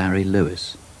murder Barry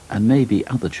Lewis, and maybe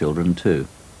other children too?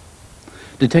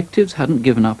 Detectives hadn't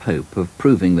given up hope of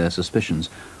proving their suspicions,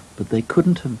 but they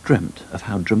couldn't have dreamt of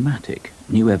how dramatic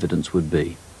new evidence would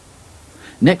be.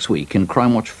 Next week in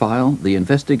Crime Watch File, the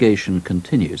investigation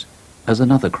continues as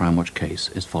another Crime Watch case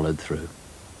is followed through.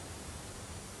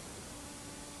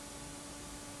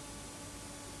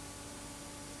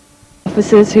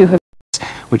 Officers who have,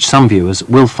 which some viewers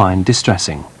will find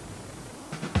distressing.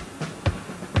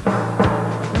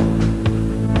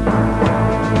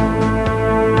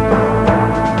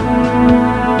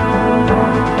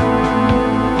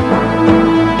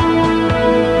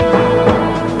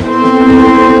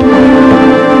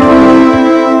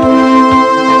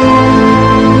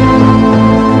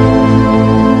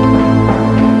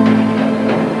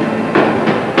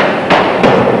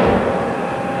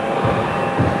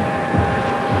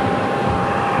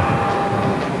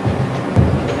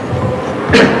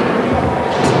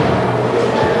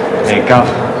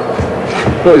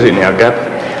 What is it now, Gab?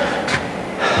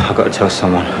 I've got to tell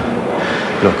someone.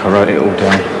 Look, I wrote it all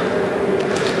down.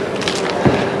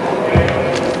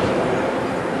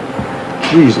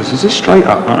 Jesus, is this straight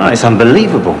up? I know, it's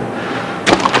unbelievable.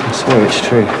 I swear it's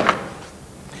true.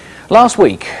 Last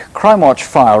week, Crime Watch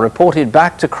File reported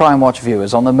back to Crime Watch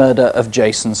viewers on the murder of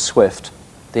Jason Swift.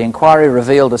 The inquiry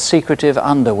revealed a secretive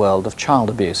underworld of child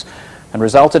abuse and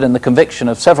resulted in the conviction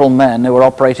of several men who were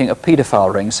operating a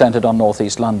paedophile ring centred on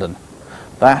northeast London.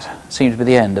 That seemed to be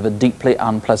the end of a deeply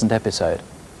unpleasant episode.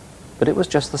 But it was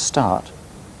just the start.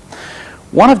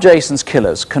 One of Jason's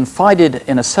killers confided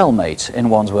in a cellmate in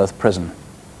Wandsworth Prison.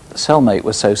 The cellmate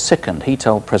was so sickened he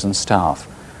told prison staff,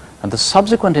 and the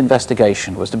subsequent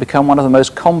investigation was to become one of the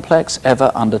most complex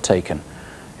ever undertaken.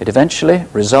 It eventually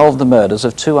resolved the murders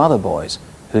of 2 other boys,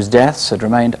 whose deaths had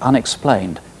remained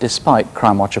unexplained despite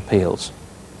Crime Watch appeals.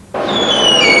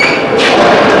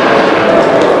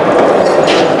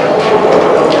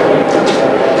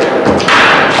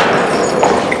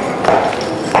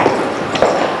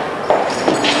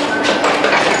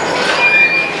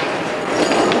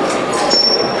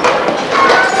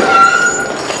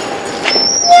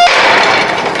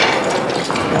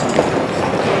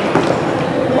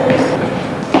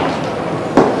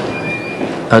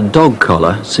 A dog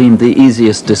collar seemed the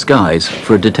easiest disguise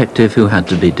for a detective who had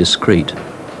to be discreet.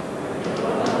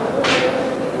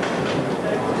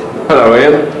 Hello,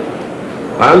 Ian.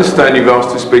 I understand you've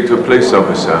asked to speak to a police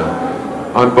officer.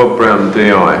 I'm Bob Brown,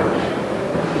 DI.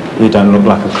 You don't look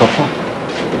like a copper.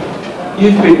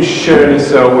 You've been sharing a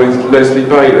cell with Leslie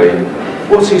Bailey.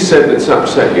 What's he said that's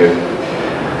upset you?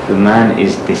 The man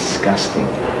is disgusting.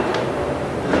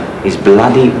 He's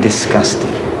bloody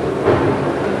disgusting.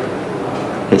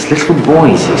 It's little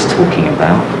boys he's talking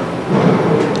about.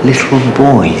 Little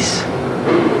boys.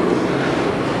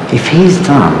 If he's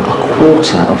done a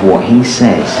quarter of what he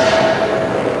says,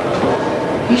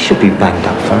 he should be banged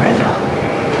up forever.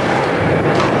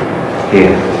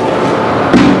 Here.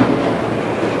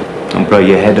 I'll blow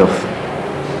your head off.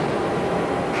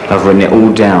 I've written it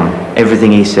all down.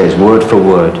 Everything he says, word for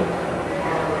word.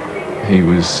 He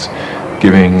was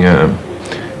giving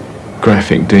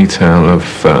graphic detail of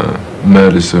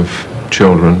murders of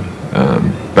children,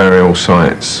 burial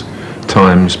sites,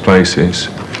 times, places.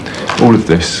 All of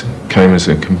this came as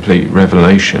a complete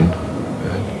revelation.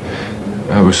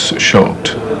 I was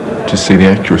shocked to see the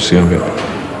accuracy of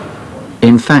it.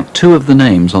 In fact, 2 of the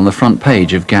names on the front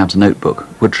page of Gabb's notebook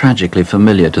were tragically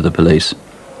familiar to the police.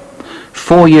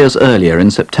 4 years earlier, in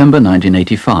September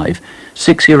 1985,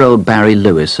 6-year-old Barry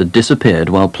Lewis had disappeared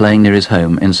while playing near his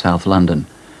home in South London.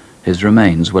 His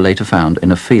remains were later found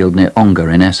in a field near Ongar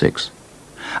in Essex.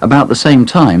 About the same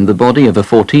time, the body of a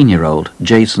 14-year-old,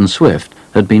 Jason Swift,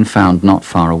 had been found not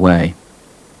far away.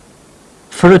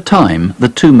 For a time, the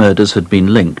 2 murders had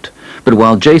been linked, but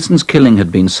while Jason's killing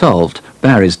had been solved,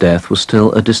 Barry's death was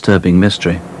still a disturbing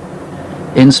mystery.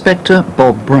 Inspector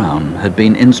Bob Brown had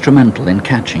been instrumental in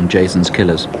catching Jason's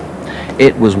killers.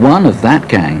 It was one of that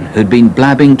gang who'd been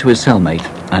blabbing to his cellmate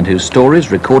and whose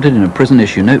stories, recorded in a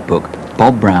prison-issue notebook,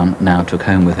 Bob Brown now took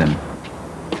home with him.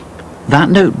 That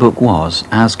notebook was,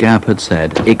 as Gabb had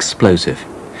said, explosive.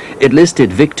 It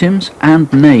listed victims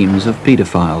and names of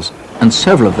paedophiles, and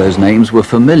several of those names were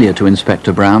familiar to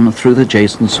Inspector Brown through the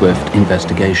Jason Swift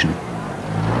investigation.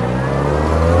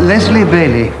 Leslie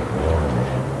Bailey,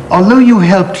 although you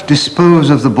helped dispose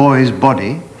of the boy's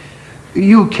body,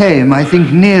 you came, I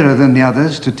think, nearer than the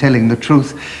others to telling the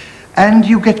truth, and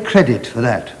you get credit for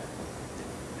that.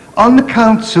 On the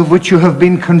counts of which you have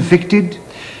been convicted,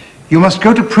 you must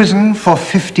go to prison for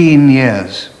 15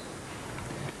 years.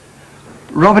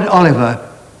 Robert Oliver,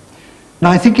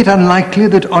 now I think it unlikely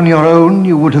that on your own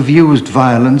you would have used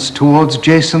violence towards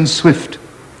Jason Swift.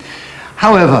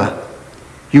 However,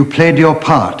 you played your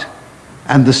part,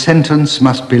 and the sentence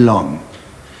must be long.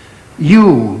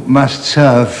 You must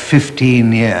serve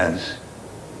 15 years.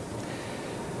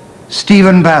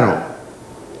 Stephen Barrow,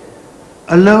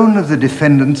 alone of the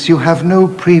defendants, you have no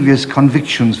previous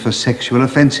convictions for sexual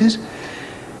offences.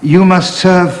 You must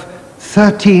serve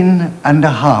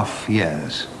 13.5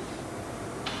 years.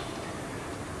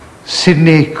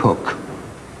 Sidney Cooke,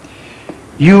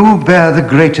 you bear the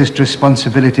greatest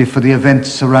responsibility for the events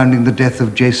surrounding the death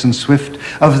of Jason Swift.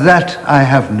 Of that I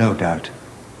have no doubt.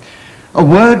 A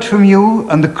word from you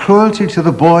and the cruelty to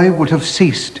the boy would have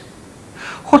ceased.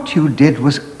 What you did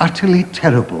was utterly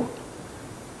terrible.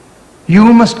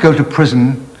 You must go to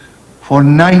prison for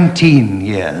 19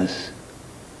 years.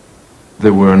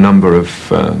 There were a number of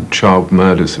child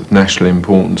murders of national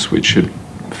importance which had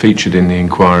featured in the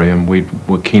inquiry, and we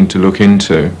were keen to look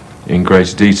into in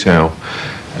greater detail.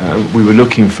 We were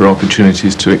looking for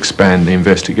opportunities to expand the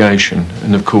investigation,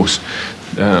 and of course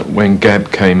when Gabb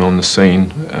came on the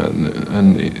scene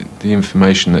and the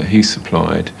information that he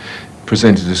supplied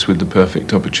presented us with the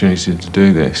perfect opportunity to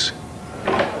do this.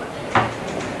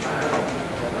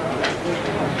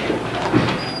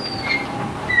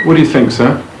 What do you think,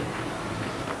 sir?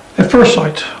 At first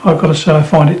sight, I've got to say I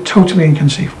find it totally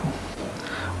inconceivable.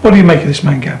 What do you make of this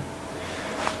man, Gabb?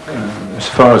 As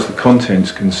far as the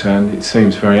content's concerned, it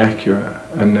seems very accurate,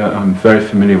 and I'm very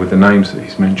familiar with the names that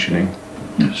he's mentioning.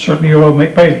 Yeah, certainly your old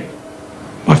mate Bailey.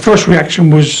 My first reaction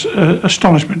was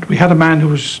astonishment. We had a man who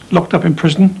was locked up in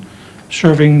prison,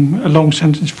 serving a long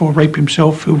sentence for rape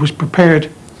himself, who was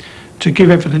prepared to give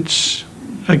evidence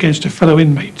against a fellow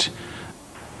inmate.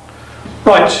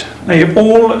 Right, now you've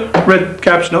all read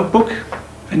Gab's notebook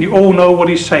and you all know what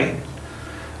he's saying.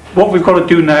 What we've got to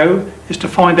do now is to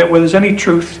find out whether there's any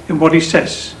truth in what he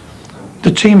says.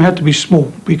 The team had to be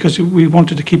small because we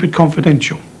wanted to keep it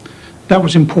confidential. That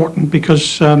was important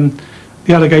because the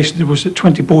allegation was that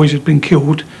 20 boys had been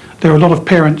killed. There are a lot of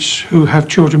parents who have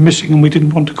children missing and we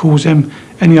didn't want to cause them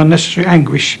any unnecessary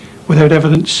anguish without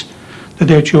evidence that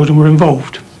their children were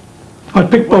involved. I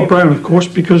picked Bob Brown, of course,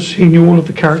 because he knew all of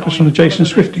the characters from the Jason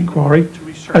Swift inquiry,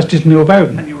 as did Neil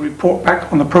Bowden. And you report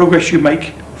back on the progress you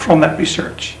make from that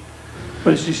research.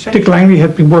 Dick Langley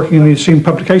had been working in the Scene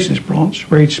Publications branch,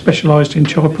 where he'd specialised in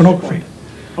child pornography,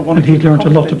 and he'd learned a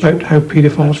lot about how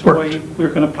paedophiles worked.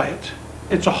 We're going to play it.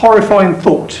 It's a horrifying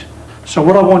thought, so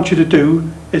what I want you to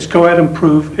do is go out and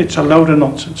prove it's a load of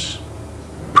nonsense.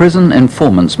 Prison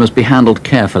informants must be handled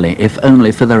carefully, if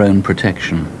only for their own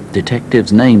protection.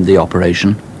 Detectives named the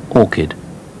operation Orchid.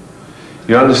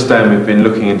 You understand we've been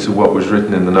looking into what was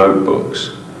written in the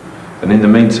notebooks, and in the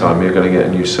meantime you're going to get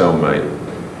a new cellmate.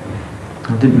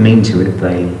 I didn't mean to with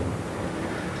Bailey.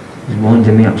 He was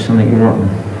winding me up something rotten.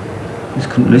 I just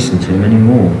couldn't listen to him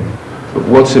anymore. But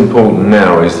what's important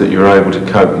now is that you're able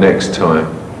to cope next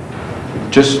time.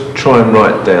 Just try and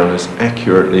write down as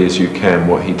accurately as you can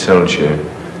what he tells you.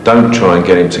 Don't try and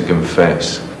get him to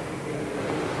confess.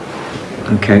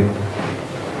 Okay.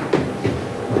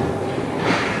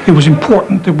 It was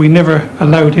important that we never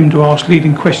allowed him to ask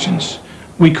leading questions.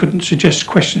 We couldn't suggest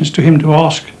questions to him to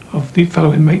ask of the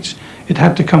fellow inmates. It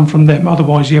had to come from them,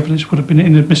 otherwise the evidence would have been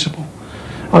inadmissible.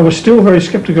 I was still very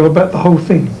sceptical about the whole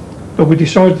thing, but we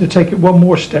decided to take it one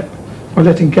more step by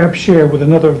letting Gab share with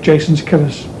another of Jason's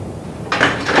killers.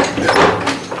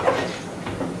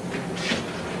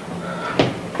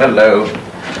 Hello,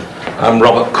 I'm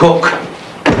Robert Cooke.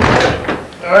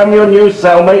 I'm your new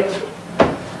cellmate.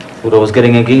 Thought I was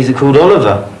getting a geezer called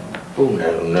Oliver. Oh,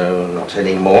 no, not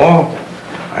anymore.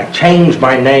 I changed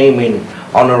my name in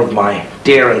honour of my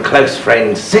dear and close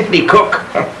friend, Sidney Cooke.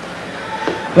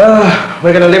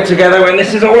 We're going to live together when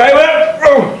this is all over.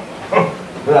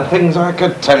 There are things I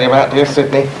could tell you about, dear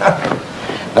Sidney.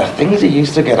 The things he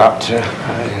used to get up to.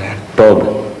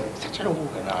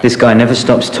 Bob, this guy never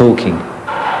stops talking,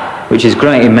 which is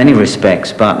great in many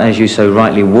respects, but as you so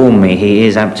rightly warn me, he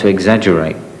is apt to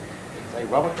exaggerate.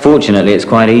 Fortunately, it's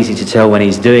quite easy to tell when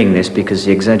he's doing this because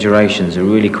the exaggerations are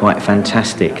really quite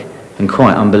fantastic and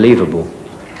quite unbelievable.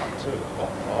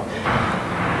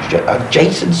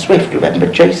 Jason Swift,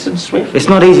 remember Jason Swift? It's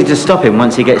not easy to stop him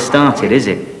once he gets started, is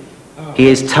it? He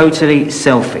is totally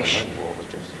selfish.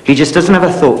 He just doesn't have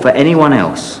a thought for anyone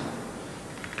else.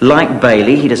 Like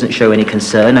Bailey, he doesn't show any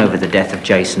concern over the death of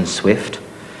Jason Swift.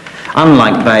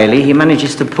 Unlike Bailey, he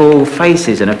manages to pull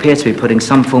faces and appear to be putting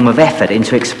some form of effort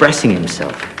into expressing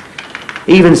himself.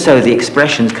 Even so, the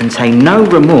expressions contain no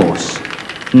remorse,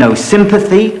 no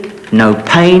sympathy, no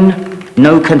pain,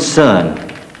 no concern.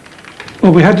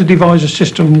 Well, we had to devise a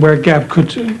system where Gab could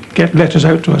get letters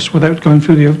out to us without going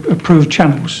through the approved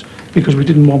channels, because we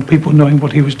didn't want people knowing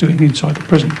what he was doing inside the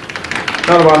prison.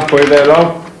 Another one for you there,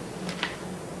 Rob.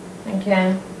 Thank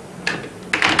you.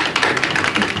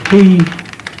 He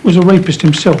was a rapist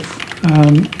himself,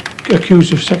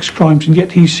 accused of sex crimes, and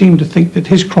yet he seemed to think that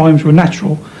his crimes were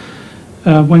natural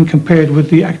when compared with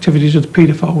the activities of the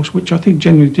paedophiles, which I think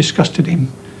genuinely disgusted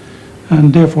him.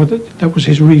 And therefore that was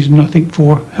his reason, I think,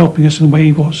 for helping us in the way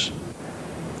he was.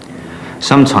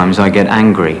 Sometimes I get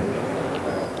angry.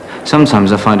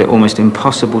 Sometimes I find it almost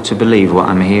impossible to believe what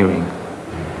I'm hearing.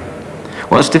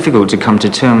 What's difficult to come to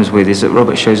terms with is that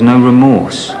Robert shows no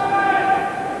remorse.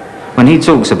 When he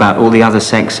talks about all the other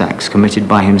sex acts committed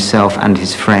by himself and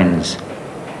his friends,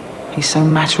 he's so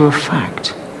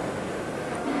matter-of-fact.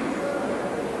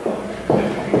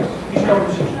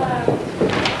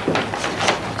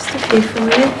 For you.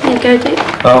 There you go, Dick.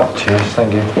 Oh, cheers,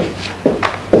 thank you.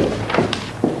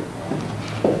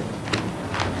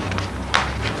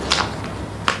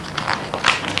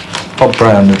 Bob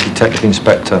Brown, the detective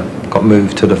inspector, got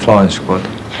moved to the flying squad.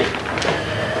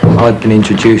 I'd been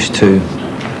introduced to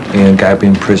me and Gab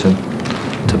in prison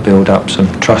to build up some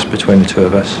trust between the two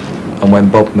of us, and when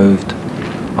Bob moved,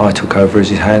 I took over as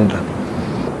his handler.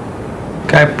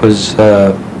 Gab was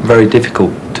very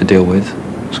difficult to deal with.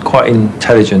 He was quite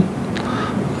intelligent,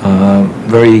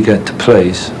 very eager to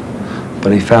please,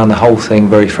 but he found the whole thing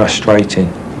very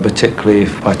frustrating, particularly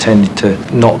if I tended to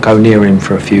not go near him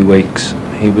for a few weeks.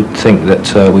 He would think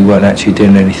that we weren't actually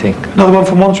doing anything. Another one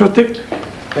from Wandsworth, Dick?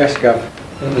 Yes, Gav. I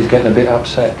think he's getting a bit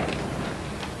upset.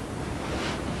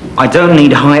 I don't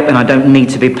need hype and I don't need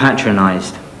to be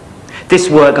patronised. This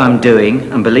work I'm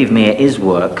doing, and believe me, it is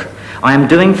work, I am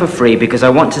doing for free because I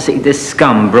want to see this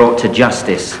scum brought to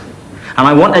justice. And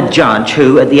I want a judge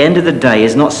who, at the end of the day,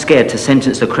 is not scared to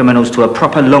sentence the criminals to a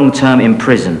proper long term in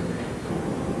prison.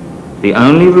 The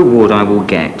only reward I will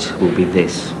get will be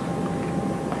this.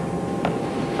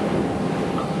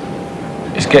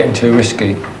 It's getting too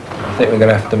risky. I think we're going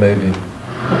to have to move him.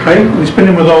 Okay, he's been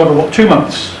in with over, what, 2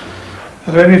 months?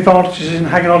 Are there any advantages in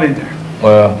hanging on in there?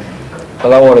 Well,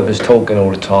 although one of us talking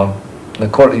all the time, the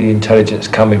quality of the intelligence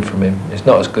coming from him is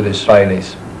not as good as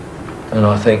Bailey's. And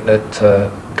I think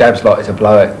that Gab's likely to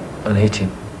blow it and hit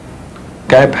him.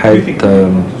 Gab had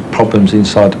problems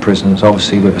inside the prisons,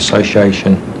 obviously with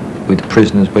association with the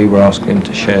prisoners we were asking him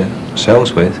to share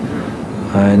cells with.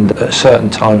 And at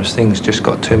certain times things just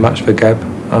got too much for Gab,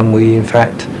 and we in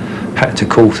fact had to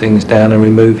cool things down and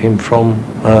remove him from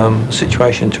the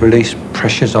situation to release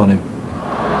pressures on him.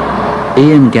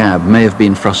 Ian Gabb may have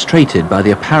been frustrated by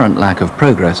the apparent lack of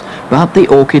progress, but the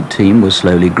Orchid team was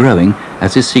slowly growing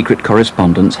as his secret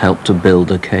correspondence helped to build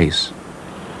a case.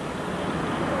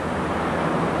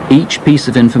 Each piece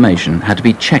of information had to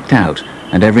be checked out,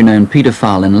 and every known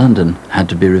paedophile in London had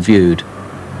to be reviewed.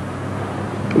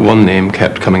 One name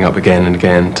kept coming up again and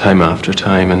again, time after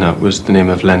time, and that was the name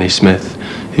of Lenny Smith.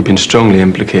 He'd been strongly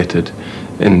implicated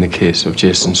in the case of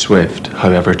Jason Swift.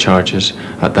 However, charges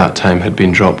at that time had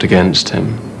been dropped against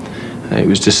him. It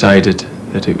was decided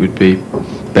that it would be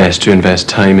best to invest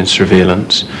time in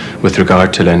surveillance with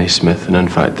regard to Lenny Smith, and in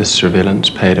fact this surveillance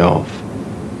paid off.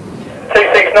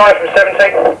 269 from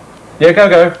 17. Yeah,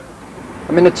 go.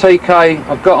 I'm in the TK,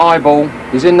 I've got Eyeball,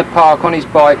 he's in the park on his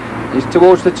bike, he's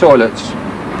towards the toilets.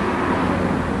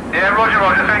 Yeah,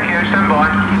 roger, thank you, stand by.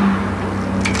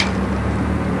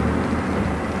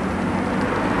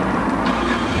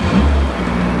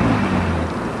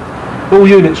 All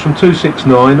units from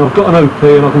 269, I've got an OP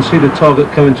and I can see the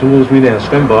target coming towards me now,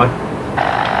 stand by.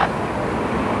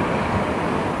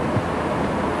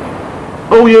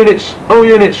 All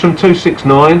units from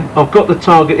 269, I've got the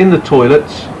target in the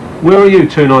toilets. Where are you,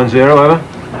 290, over?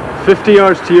 50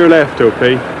 yards to your left, OP.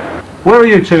 Where are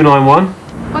you, 291?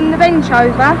 On the bench,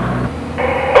 over.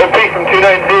 OP from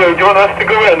 290, do you want us to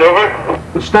go in, over?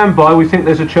 But stand by, we think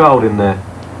there's a child in there.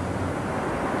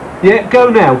 Yeah, go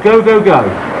now, go.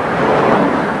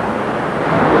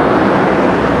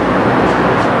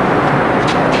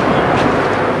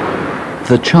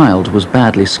 The child was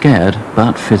badly scared,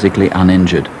 but physically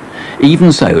uninjured.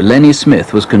 Even so, Lenny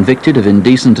Smith was convicted of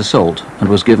indecent assault and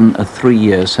was given a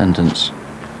 3-year sentence.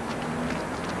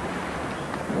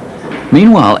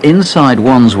 Meanwhile, inside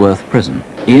Wandsworth Prison,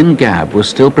 Ian Gabb was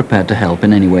still prepared to help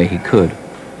in any way he could.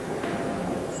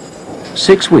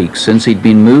 6 weeks since he'd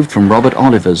been moved from Robert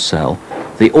Oliver's cell,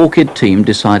 the Orchid team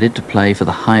decided to play for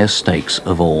the highest stakes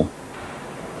of all.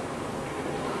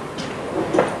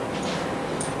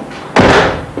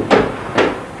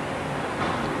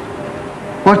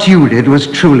 What you did was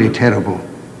truly terrible.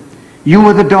 You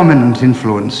were the dominant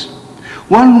influence.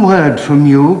 One word from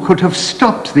you could have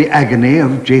stopped the agony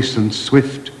of Jason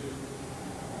Swift.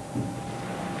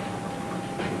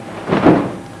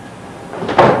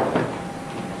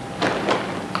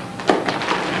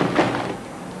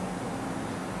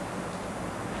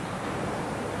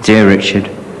 Dear Richard,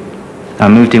 I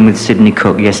moved in with Sidney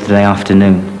Cooke yesterday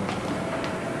afternoon.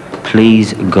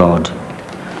 Please, God,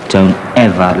 don't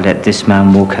ever let this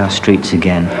man walk our streets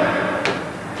again.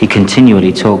 He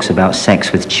continually talks about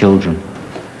sex with children.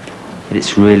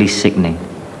 It's really sickening.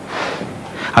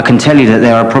 I can tell you that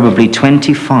there are probably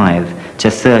 25 to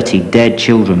 30 dead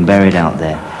children buried out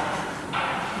there.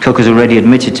 Cooke has already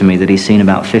admitted to me that he's seen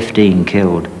about 15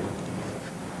 killed.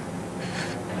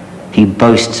 He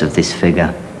boasts of this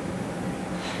figure.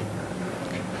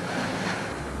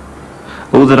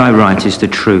 All that I write is the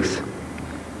truth.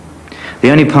 The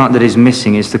only part that is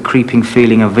missing is the creeping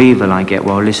feeling of evil I get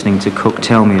while listening to Cooke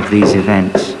tell me of these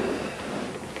events.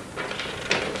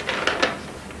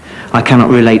 I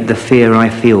cannot relate the fear I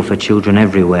feel for children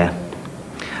everywhere,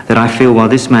 that I feel while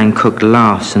this man Cooke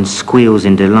laughs and squeals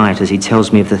in delight as he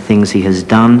tells me of the things he has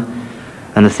done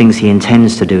and the things he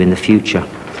intends to do in the future.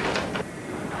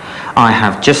 I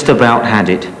have just about had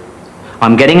it.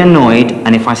 I'm getting annoyed,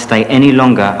 and if I stay any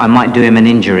longer, I might do him an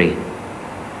injury.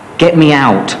 Get me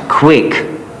out, quick.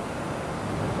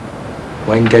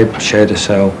 When Gabe shared a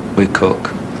cell with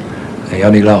Cooke, he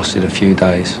only lasted a few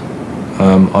days.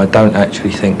 I don't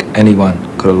actually think anyone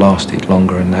could have lasted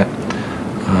longer than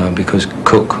that, because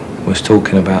Cooke was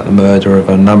talking about the murder of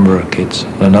a number of kids,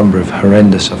 a number of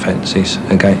horrendous offences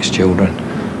against children,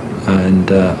 and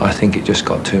I think it just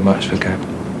got too much for Gabe.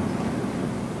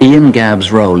 Ian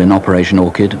Gabb's role in Operation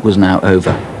Orchid was now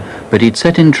over, but he'd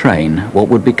set in train what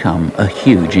would become a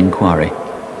huge inquiry.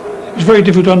 It was very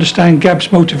difficult to understand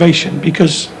Gab's motivation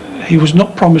because he was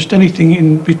not promised anything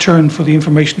in return for the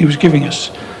information he was giving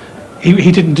us.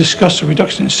 He didn't discuss a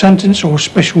reduction in sentence or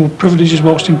special privileges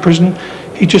whilst in prison.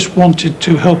 He just wanted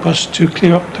to help us to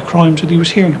clear up the crimes that he was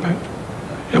hearing about.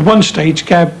 At one stage,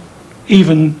 Gab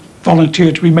even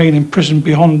volunteered to remain in prison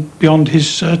beyond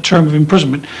his term of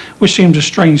imprisonment, which seems a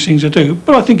strange thing to do.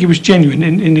 But I think he was genuine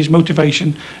in his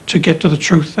motivation to get to the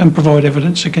truth and provide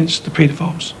evidence against the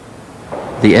paedophiles.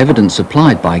 The evidence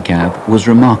supplied by Gab was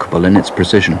remarkable in its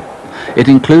precision. It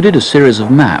included a series of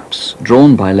maps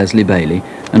drawn by Leslie Bailey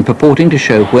and purporting to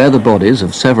show where the bodies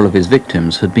of several of his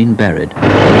victims had been buried.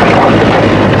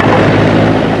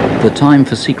 The time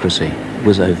for secrecy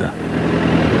was over.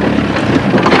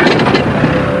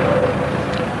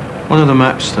 One of the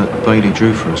maps that Bailey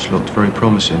drew for us looked very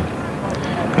promising,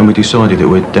 and we decided that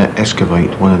we'd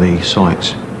excavate one of the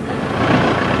sites.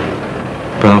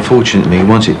 But unfortunately,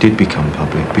 once it did become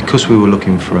public, because we were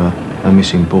looking for a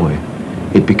missing boy,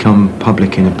 it became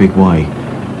public in a big way,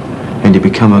 and it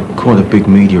became quite a big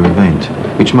media event,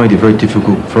 which made it very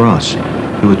difficult for us,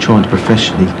 who were trying to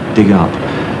professionally dig up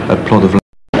a plot of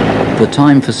land. The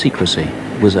time for secrecy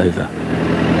was over.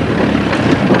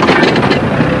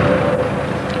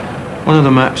 One of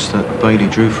the maps that Bailey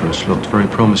drew for us looked very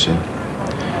promising,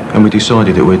 and we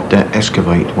decided that we'd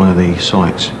excavate one of the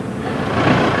sites.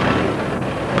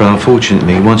 But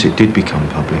unfortunately, once it did become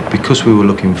public, because we were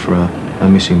looking for a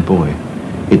missing boy,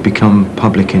 it became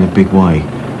public in a big way,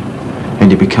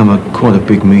 and it became quite a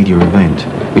big media event,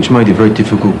 which made it very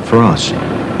difficult for us,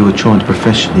 who were trying to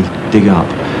professionally dig up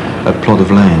a plot of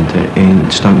land in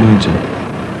Stoke Newington.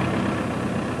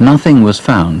 Nothing was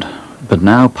found, but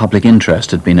now public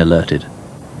interest had been alerted.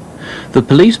 The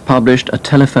police published a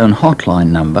telephone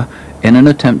hotline number in an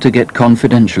attempt to get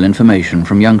confidential information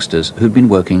from youngsters who'd been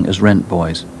working as rent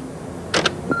boys.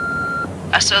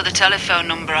 I saw the telephone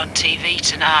number on TV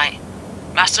tonight.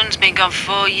 My son's been gone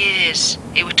 4 years.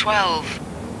 He was 12.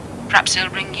 Perhaps he'll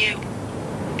ring you.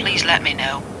 Please let me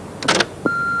know.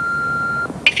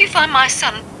 If you find my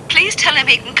son, please tell him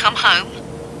he can come home.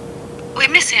 We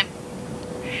miss him.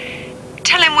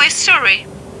 Tell him we're sorry.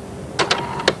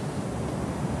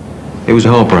 It was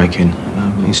heartbreaking.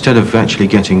 Instead of actually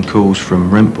getting calls from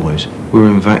rent boys, we were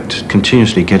in fact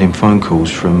continuously getting phone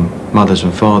calls from mothers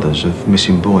and fathers of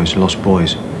missing boys, lost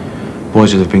boys.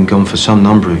 Boys that have been gone for some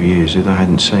number of years that they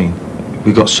hadn't seen.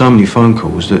 We got so many phone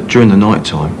calls that during the night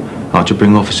time I had to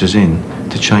bring officers in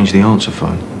to change the answer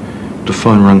phone. The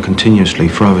phone rang continuously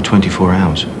for over 24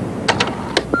 hours.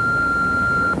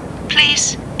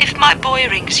 Please, if my boy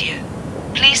rings you,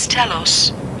 please tell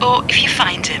us. Or if you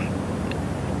find him.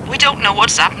 We don't know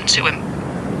what's happened to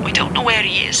him. We don't know where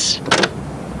he is.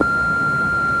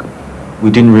 We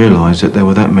didn't realise that there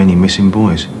were that many missing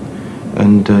boys.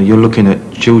 And you're looking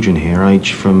at children here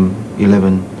aged from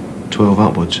 11, 12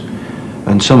 upwards.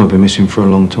 And some have been missing for a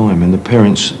long time, and the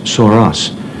parents saw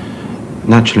us,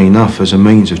 naturally enough, as a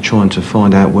means of trying to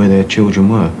find out where their children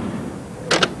were.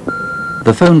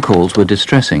 The phone calls were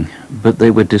distressing, but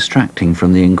they were distracting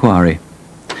from the inquiry.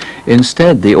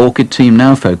 Instead, the Orchid team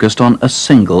now focused on a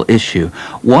single issue: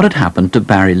 what had happened to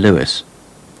Barry Lewis.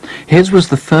 His was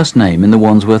the first name in the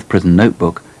Wandsworth prison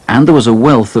notebook, and there was a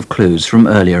wealth of clues from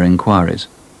earlier inquiries.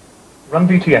 Run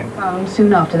BTN. Found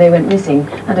soon after they went missing,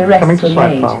 and arrests were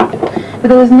made. Park. But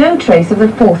there was no trace of the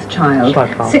fourth child,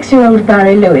 6-year-old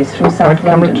Barry Lewis from South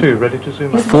London. Camera 2, ready to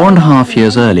zoom in. 4.5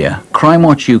 years earlier, Crime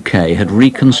Watch UK had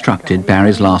reconstructed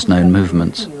Barry's last known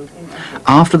movements.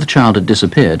 After the child had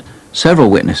disappeared, several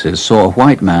witnesses saw a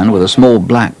white man with a small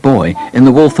black boy in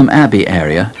the Waltham Abbey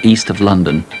area east of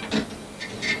London.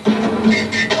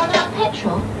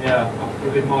 Petrol? Yeah,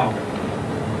 within a mile.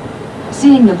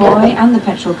 Seeing the boy and the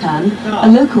petrol can, a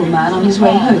local man on his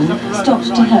way home stopped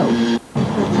to help.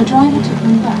 The driver took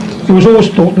them back. It was always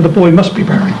thought that the boy must be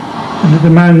Barry, and that the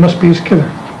man must be his killer.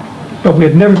 But we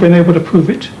had never been able to prove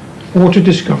it, or to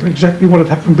discover exactly what had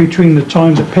happened between the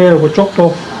time the pair were dropped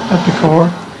off at the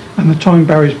car and the time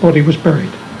Barry's body was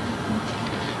buried.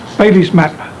 Bailey's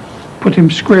map put him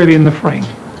squarely in the frame,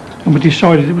 and we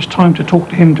decided it was time to talk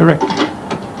to him directly.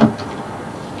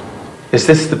 Is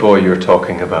this the boy you're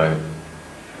talking about?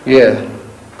 Yeah,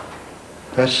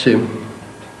 that's him.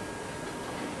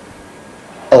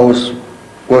 I was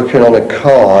working on a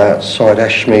car outside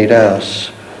Ashmead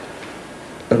House,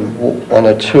 and one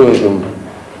or two of them,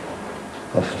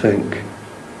 I think,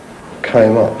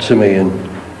 came up to me and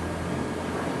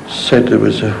said there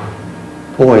was a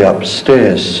boy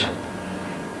upstairs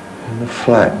in the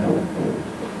flat.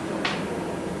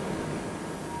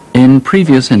 In In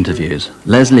previous interviews,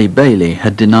 Leslie Bailey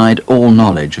had denied all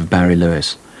knowledge of Barry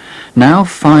Lewis. Now,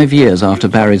 5 years after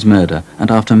Barry's murder, and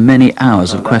after many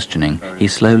hours of questioning, he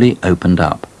slowly opened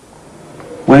up.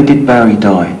 Where did Barry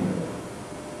die?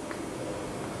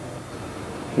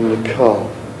 In the car.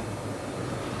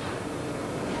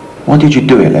 Why did you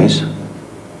do it, Les?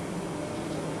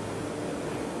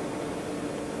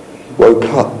 Woke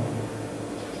up.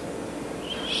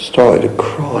 Started to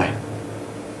cry.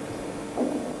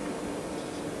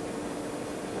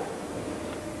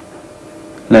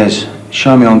 Les,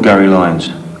 show me on Gary Lyons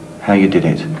how you did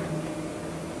it.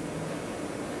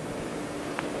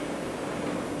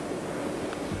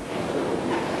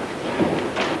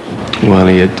 Well,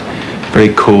 he had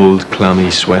very cold,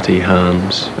 clammy, sweaty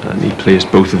hands, and he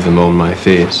placed both of them on my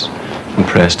face and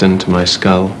pressed into my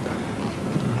skull.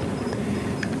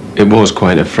 It was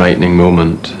quite a frightening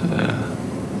moment,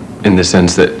 in the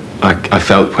sense that I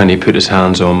felt when he put his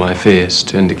hands on my face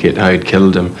to indicate how he'd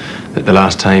killed him, that the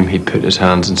last time he'd put his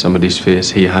hands on somebody's face,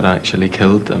 he had actually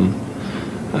killed them.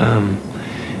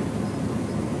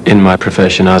 In my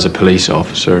profession as a police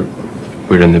officer,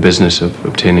 we're in the business of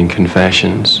obtaining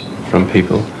confessions from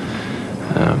people.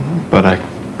 But I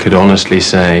could honestly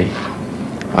say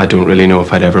I don't really know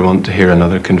if I'd ever want to hear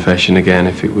another confession again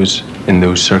if it was in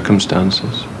those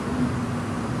circumstances.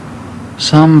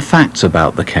 Some facts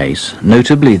about the case,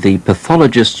 notably the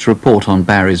pathologist's report on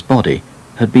Barry's body,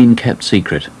 had been kept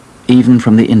secret, even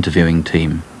from the interviewing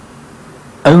team.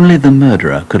 Only the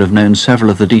murderer could have known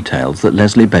several of the details that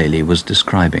Leslie Bailey was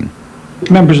describing.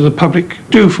 Members of the public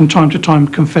do from time to time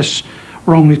confess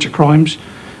wrongly to crimes,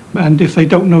 and if they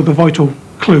don't know the vital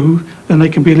clue, then they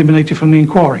can be eliminated from the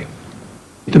inquiry.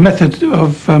 The method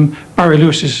of Barry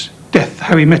Lewis's death,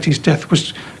 how he met his death,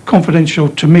 was confidential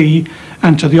to me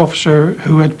and to the officer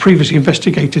who had previously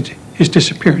investigated his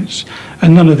disappearance,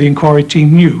 and none of the inquiry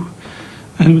team knew.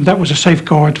 And that was a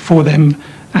safeguard for them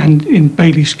and in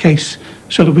Bailey's case,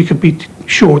 so that we could be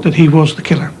sure that he was the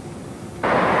killer.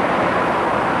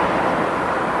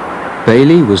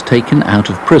 Bailey was taken out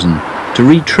of prison to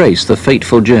retrace the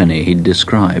fateful journey he'd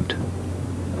described.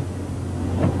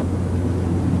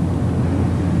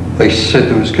 They said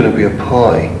there was going to be a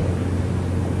party.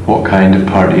 What kind of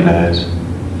party, Les?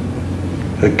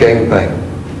 A gangbang.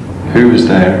 Who was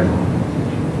there?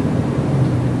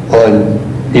 I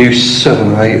knew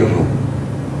 7 or 8 of them,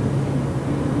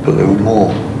 but there were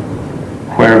more.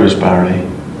 Where was Barry?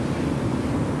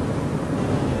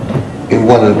 In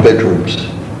one of the bedrooms.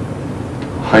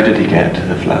 How did he get to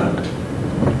the flat?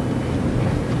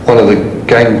 One of the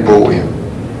gang brought him.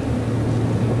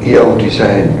 He held his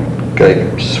hand, gave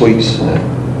him sweets and that.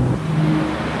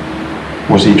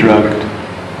 Was he drugged?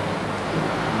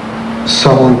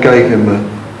 Someone gave him a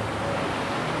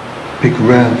big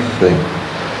round thing,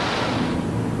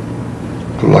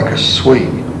 like a sweet.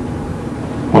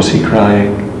 Was he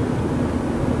crying?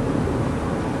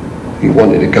 He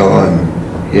wanted to go home,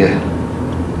 yeah.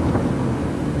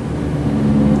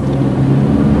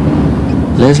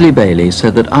 Leslie Bailey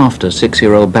said that after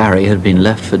 6-year-old Barry had been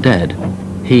left for dead,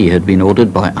 he had been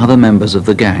ordered by other members of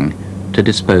the gang to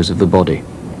dispose of the body.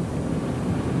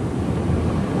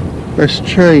 It's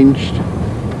changed.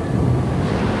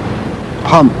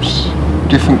 Pumps,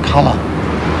 different colour.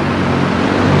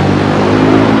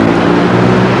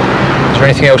 Is there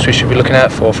anything else we should be looking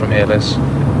out for from here, Liz?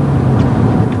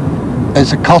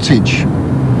 There's a cottage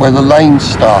where the lane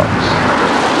starts.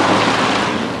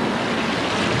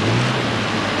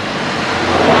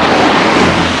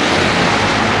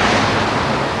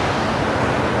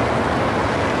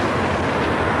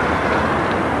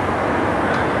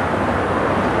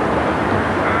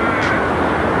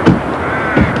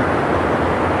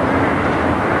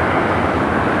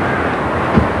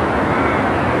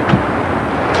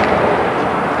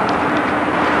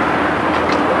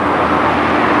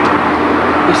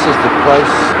 This is the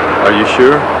place. Are you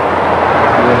sure?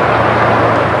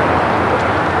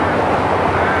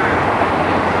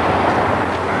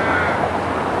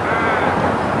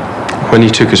 When he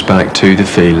took us back to the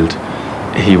field,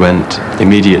 he went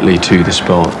immediately to the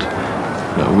spot.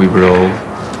 We were all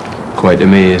quite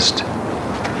amazed,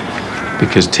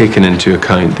 because taking into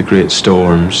account the great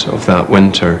storms of that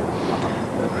winter,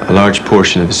 a large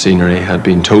portion of the scenery had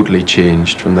been totally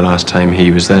changed from the last time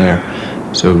he was there.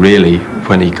 So really,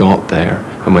 when he got there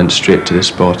and went straight to the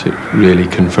spot, it really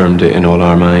confirmed it in all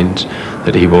our minds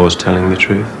that he was telling the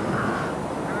truth.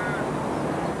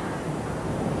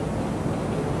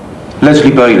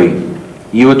 Leslie Bailey,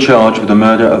 you are charged with the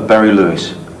murder of Barry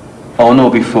Lewis on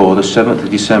or before the 7th of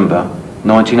December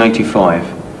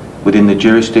 1985 within the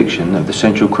jurisdiction of the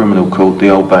Central Criminal Court, the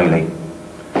Old Bailey.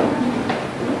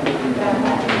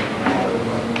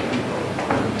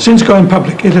 Since going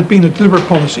public, it had been a deliberate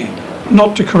policy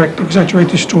not to correct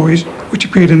exaggerated stories which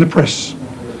appeared in the press.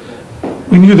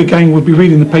 We knew the gang would be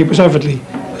reading the papers avidly,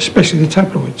 especially the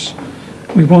tabloids.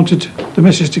 We wanted the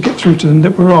message to get through to them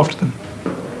that we're after them.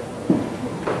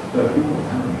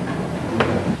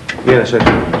 Yeah, that's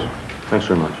excellent. Thanks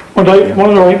very much. One day,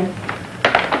 one day.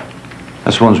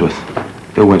 That's Wandsworth.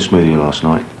 It all went smoothly last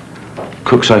night.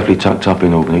 Cook safely tucked up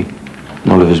in Albany.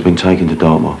 Oliver's been taken to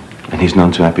Dartmoor, and he's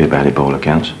none too happy about it by all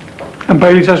accounts. And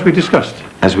Bailey's as we discussed?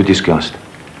 As we discussed.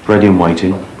 Ready and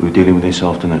waiting. We were dealing with this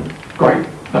afternoon. Great,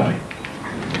 lovely.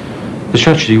 The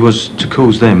strategy was to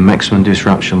cause them maximum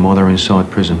disruption while they're inside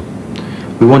prison.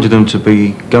 We wanted them to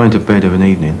be going to bed of an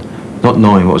evening, not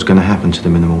knowing what was going to happen to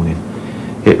them in the morning.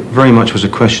 It very much was a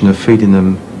question of feeding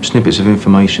them snippets of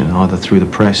information, either through the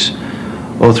press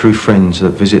or through friends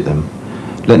that visit them,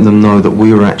 letting them know that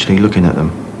we were actually looking at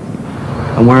them.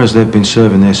 And whereas they've been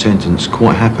serving their sentence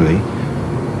quite happily,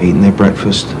 eating their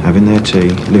breakfast, having their tea,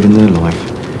 living their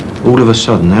life, all of a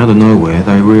sudden, out of nowhere,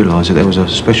 they realised that there was a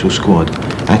special squad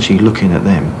actually looking at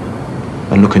them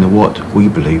and looking at what we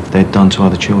believed they'd done to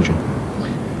other children.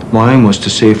 My aim was to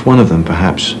see if one of them,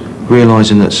 perhaps,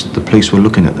 realising that the police were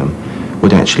looking at them,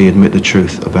 would actually admit the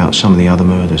truth about some of the other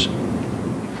murders.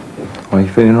 Are you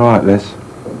feeling all right, Liz?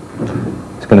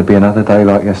 It's going to be another day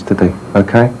like yesterday,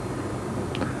 okay?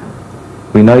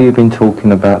 We know you've been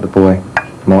talking about the boy,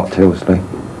 Mark Tildesley,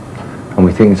 and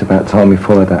we think it's about time we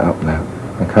follow that up now,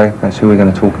 okay? That's who we're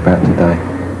going to talk about today.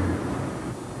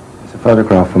 It's a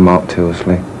photograph of Mark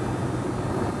Tildesley.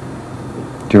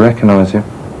 Do you recognise him?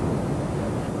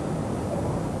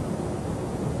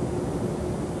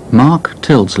 Mark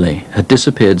Tildesley had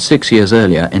disappeared 6 years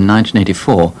earlier in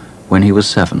 1984 when he was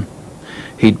 7.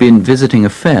 He'd been visiting a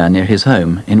fair near his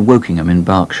home in Wokingham in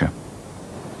Berkshire.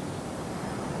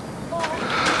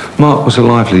 Mark was a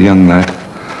lively young lad.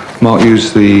 Mark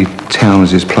used the town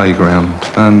as his playground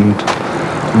and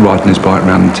riding his bike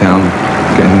around the town,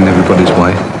 getting in everybody's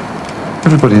way.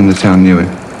 Everybody in the town knew him.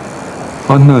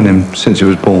 I'd known him since he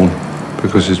was born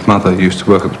because his mother used to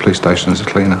work at the police station as a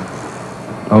cleaner.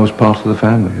 I was part of the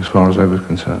family as far as I was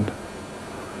concerned.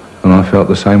 And I felt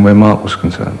the same way Mark was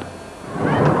concerned.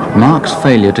 Mark's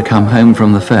failure to come home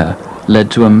from the fair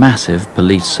led to a massive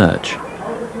police search.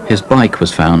 His bike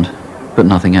was found, but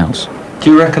nothing else.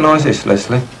 Do you recognise this,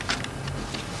 Leslie?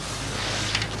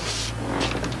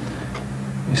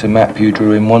 It's a map you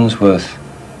drew in Wandsworth.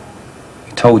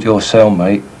 You told your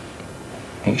cellmate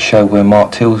it showed where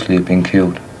Mark Tildesley had been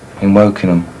killed, in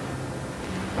Wokingham.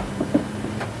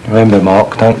 Remember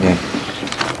Mark, don't you?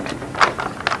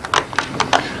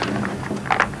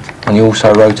 And you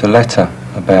also wrote a letter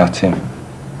about him.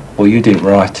 Well, you didn't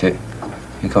write it.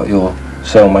 You got your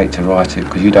cellmate to write it,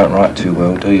 because you don't write too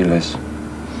well, do you, Liz?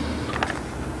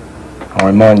 I'll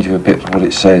remind you a bit of what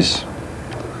it says.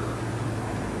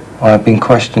 I have been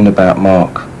questioned about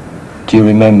Mark. Do you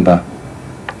remember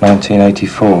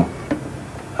 1984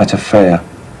 at a fair,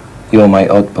 your mate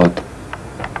Oddbod?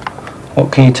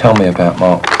 What can you tell me about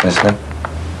Mark, Leslie?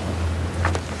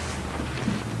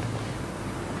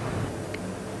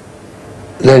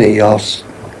 Lenny asked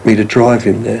me to drive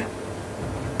him there.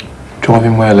 Drive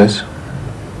him where, Liz?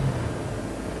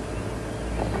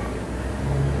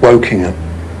 Wokingham.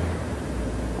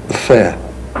 The fair.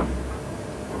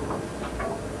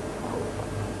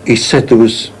 He said there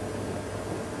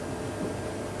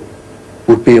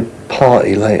would be a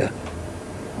party later.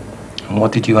 And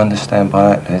what did you understand by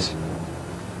that, Liz?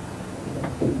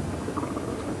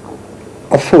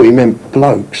 I thought he meant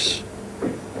blokes.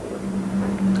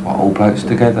 What, all blokes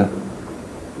together?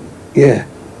 Yeah.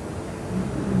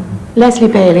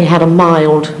 Leslie Bailey had a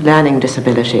mild learning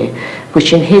disability,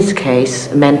 which in his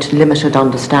case meant limited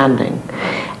understanding.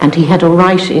 And he had a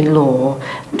right in law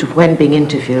to, when being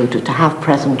interviewed, to have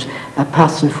present a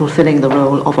person fulfilling the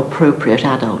role of appropriate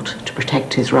adult to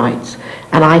protect his rights.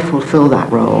 And I fulfilled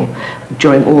that role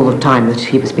during all the time that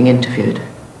he was being interviewed.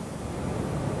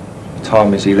 The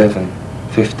time is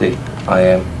 11:50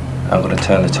 AM. I'm going to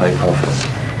turn the tape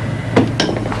off.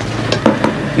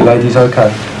 You ladies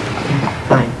okay?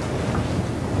 Fine.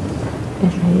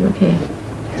 Are you okay?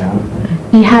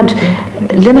 He had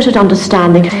limited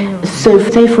understanding. So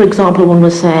say, for example, one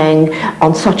was saying,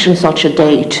 on such and such a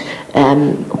date,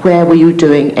 where were you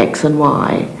doing X and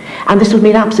Y? And this would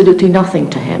mean absolutely nothing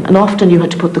to him. And often you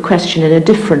had to put the question in a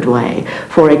different way.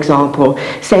 For example,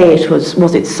 say it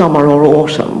was it summer or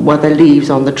autumn? Were there leaves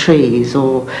on the trees?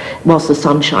 Or was the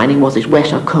sun shining? Was it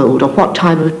wet or cold? Or what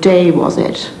time of day was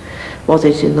it? Was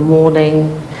it in the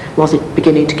morning? Was it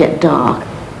beginning to get dark?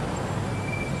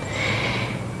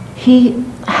 He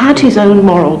had his own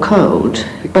moral code,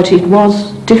 but it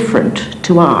was different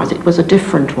to ours. It was a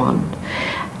different one.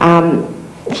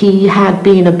 He had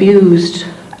been abused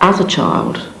as a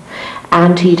child,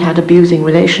 and he'd had abusing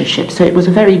relationships, so it was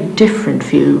a very different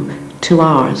view to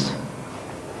ours.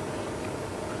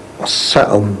 I sat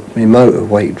on my motor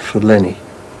waiting for Lenny.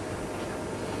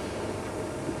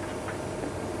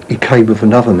 He came with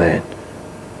another man.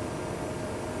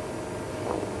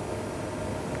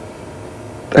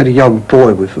 They had a young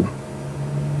boy with them.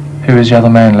 Who was the other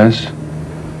man, Les?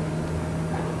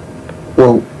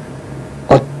 Well,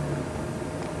 I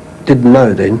didn't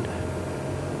know then,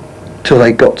 till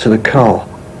they got to the car.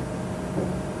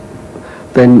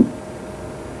 Then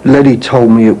Lenny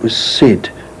told me it was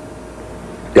Sid.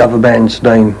 The other man's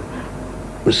name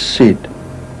was Sid.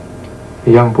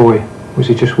 The young boy, was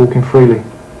he just walking freely?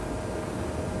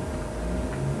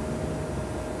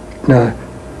 No,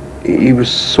 he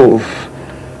was sort of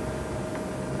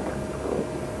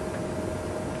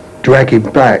dragging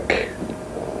back,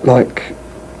 like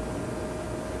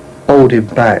holding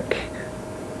back.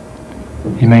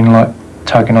 You mean like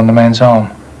tugging on the man's arm?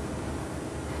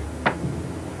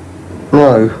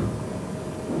 No.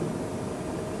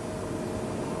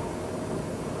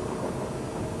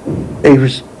 He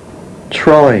was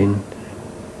trying.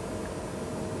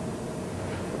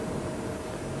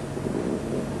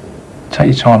 Take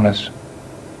your time, Les.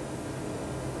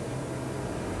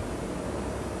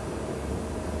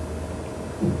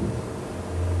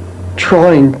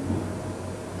 Trying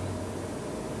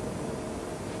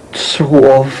sort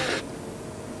of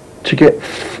to get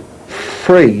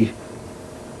free.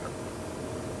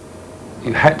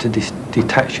 You had to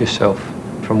detach yourself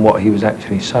from what he was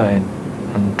actually saying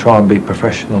and try and be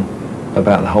professional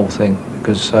about the whole thing,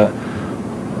 because I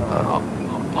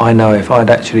know if I'd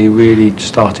actually really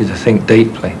started to think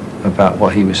deeply about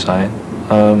what he was saying,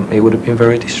 it would have been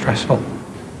very distressful.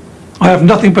 I have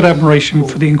nothing but admiration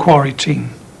for the inquiry team.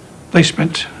 They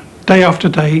spent day after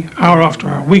day, hour after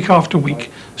hour, week after week,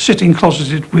 sitting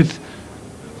closeted with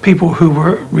people who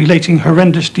were relating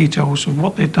horrendous details of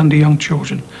what they'd done to young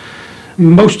children.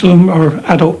 Most of them are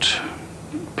adult,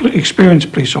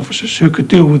 experienced police officers who could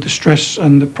deal with the stress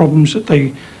and the problems that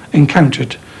they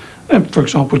encountered. For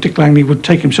example, Dick Langley would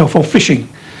take himself off fishing,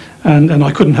 and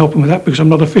I couldn't help him with that because I'm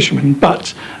not a fisherman,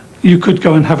 but you could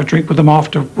go and have a drink with them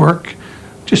after work,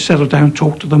 just settle down,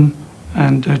 talk to them,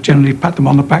 and generally pat them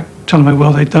on the back, tell them how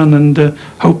well they'd done, and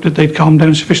hope that they'd calm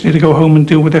down sufficiently to go home and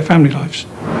deal with their family lives.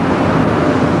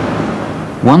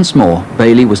 Once more,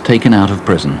 Bailey was taken out of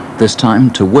prison, this time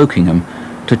to Wokingham,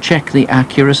 to check the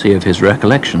accuracy of his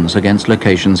recollections against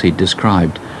locations he'd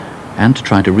described, and to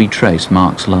try to retrace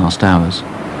Mark's last hours.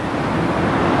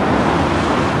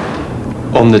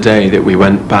 On the day that we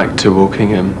went back to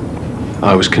Wokingham,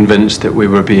 I was convinced that we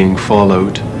were being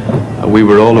followed. We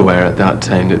were all aware at that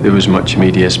time that there was much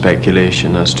media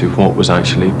speculation as to what was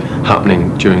actually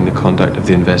happening during the conduct of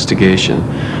the investigation,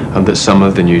 and that some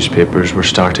of the newspapers were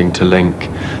starting to link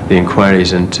the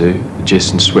inquiries into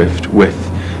Jason Swift with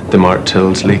the Mark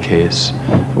Tildesley case.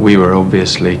 We were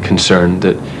obviously concerned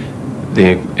that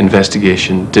the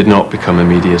investigation did not become a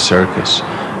media circus.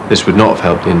 This would not have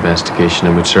helped the investigation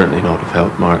and would certainly not have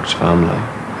helped Mark's family.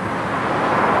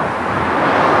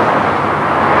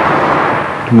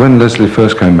 When Leslie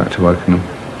first came back to Wokingham,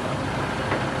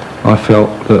 I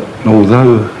felt that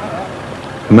although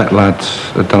the Met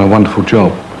lads had done a wonderful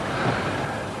job,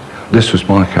 this was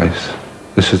my case.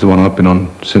 This is the one I've been on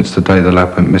since the day the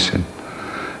lad went missing.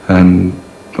 And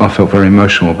I felt very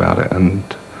emotional about it and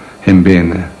him being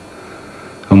there.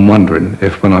 And wondering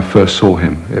if when I first saw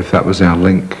him, if that was our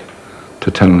link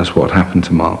to telling us what had happened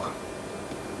to Mark.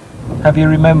 Have you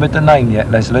remembered the name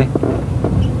yet, Leslie?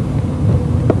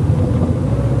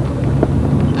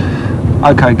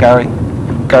 OK, Gary,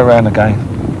 go round again.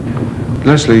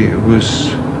 Leslie was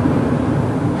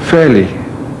fairly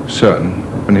certain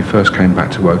when he first came back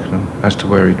to Wokingham as to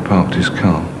where he'd parked his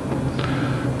car.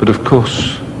 But of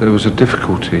course, there was a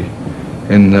difficulty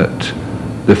in that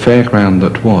the fairground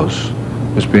that was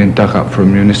being dug up for a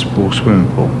municipal swimming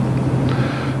pool.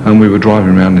 And we were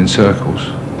driving around in circles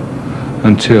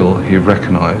until he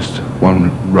recognised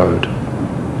one road.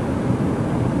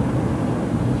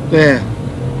 There.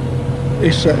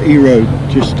 It's that E road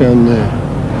just down there.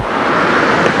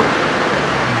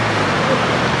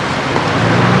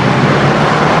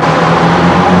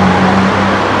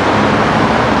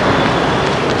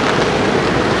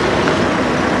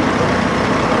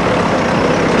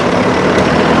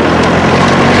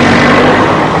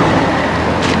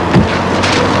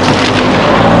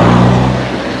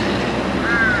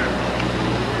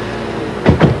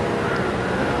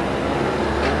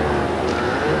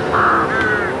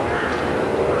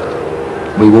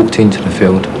 walked into the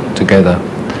field together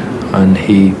and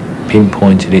he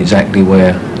pinpointed exactly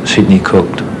where Sidney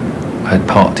Cooke had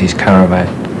parked his caravan,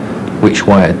 which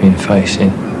way it had been facing,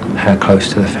 how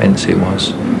close to the fence it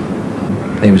was.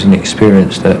 It was an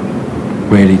experience that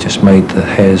really just made the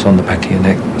hairs on the back of your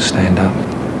neck stand up.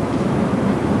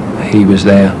 He was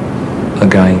there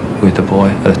again with the boy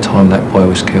at the time that boy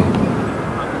was killed.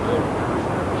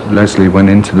 Leslie went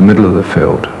into the middle of the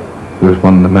field with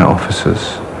one of the Met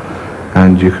officers,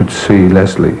 and you could see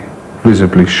Leslie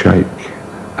visibly shake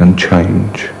and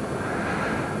change.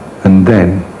 And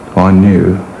then I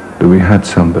knew that we had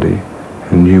somebody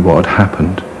who knew what had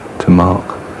happened to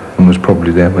Mark and was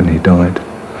probably there when he died.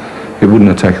 It wouldn't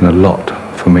have taken a lot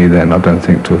for me then, I don't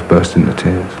think, to have burst into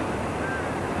tears.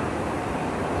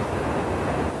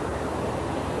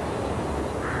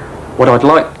 What I'd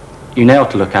like you now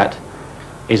to look at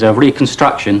is a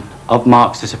reconstruction of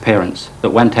Mark's disappearance that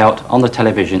went out on the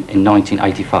television in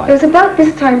 1985. It was about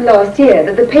this time last year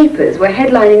that the papers were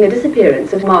headlining the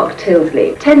disappearance of Mark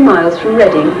Tildesley, 10 miles from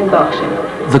Reading in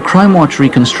Berkshire. The Crime Watch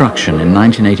reconstruction in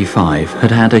 1985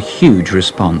 had had a huge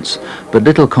response, but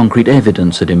little concrete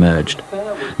evidence had emerged.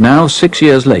 Now, 6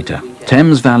 years later,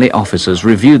 Thames Valley officers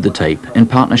reviewed the tape in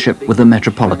partnership with the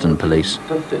Metropolitan Police.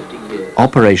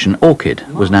 Operation Orchid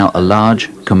was now a large,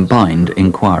 combined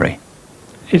inquiry.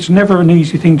 It's never an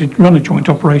easy thing to run a joint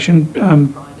operation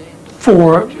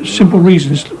for simple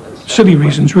reasons, silly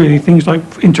reasons really. Things like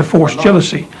interforce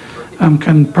jealousy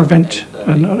can prevent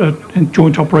a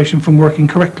joint operation from working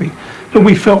correctly. But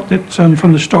we felt that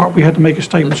from the start we had to make a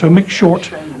statement. So Mick Short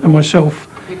and myself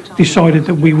decided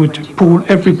that we would pull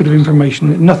every bit of information,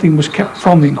 that nothing was kept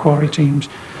from the inquiry teams,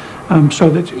 so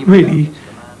that really,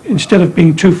 instead of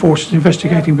being two forces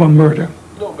investigating one murder,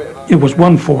 it was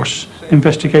one force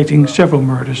investigating several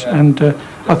murders, and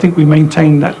I think we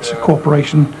maintained that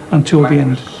cooperation until the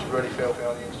end.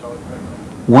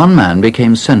 One man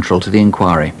became central to the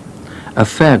inquiry, a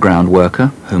fairground worker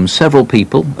whom several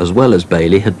people, as well as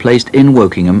Bailey, had placed in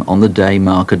Wokingham on the day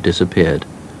Mark had disappeared.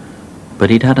 But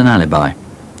he'd had an alibi.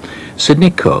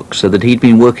 Sidney Cooke said that he'd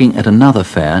been working at another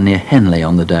fair near Henley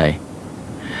on the day.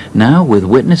 Now, with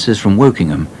witnesses from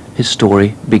Wokingham, his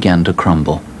story began to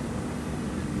crumble.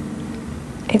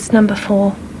 It's number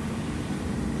 4.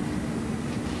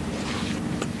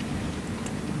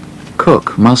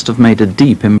 Cooke must have made a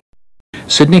deep impression.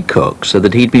 Sidney Cooke said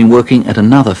that he'd been working at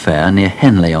another fair near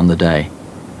Henley on the day.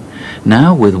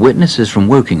 Now, with witnesses from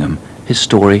Wokingham, his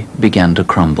story began to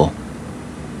crumble.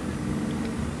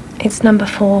 It's number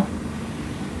 4.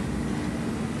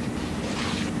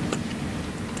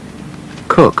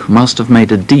 Cooke must have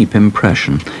made a deep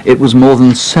impression. It was more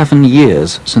than 7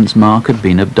 years since Mark had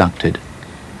been abducted.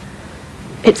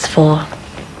 It's 4.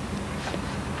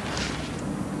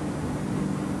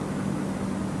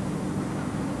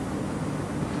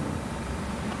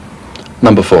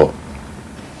 Number 4.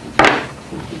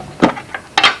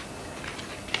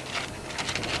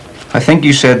 I think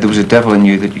you said there was a devil in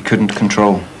you that you couldn't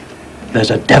control.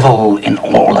 There's a devil in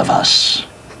all of us.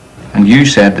 And you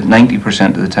said that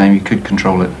 90% of the time you could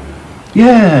control it.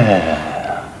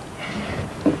 Yeah.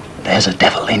 There's a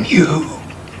devil in you.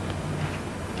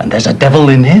 And there's a devil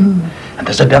in him. And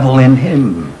there's a devil in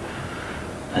him.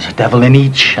 There's a devil in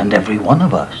each and every one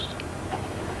of us.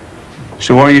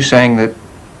 So are you saying that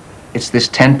it's this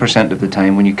 10% of the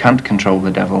time when you can't control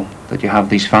the devil that you have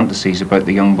these fantasies about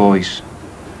the young boys?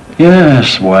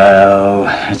 Yes, well,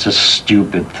 it's a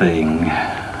stupid thing.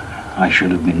 I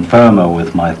should have been firmer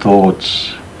with my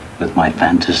thoughts, with my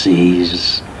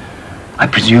fantasies. I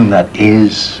presume that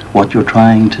is what you're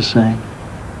trying to say?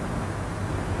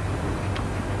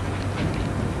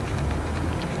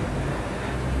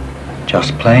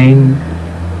 Just plain,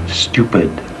 stupid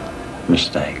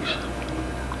mistakes.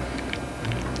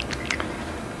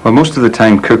 Well, most of the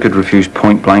time Cooke had refused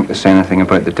point blank to say anything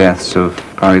about the deaths of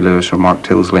Barry Lewis or Mark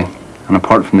Tildesley. And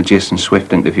apart from the Jason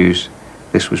Swift interviews,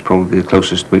 this was probably the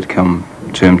closest we'd come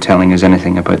to him telling us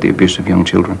anything about the abuse of young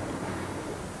children.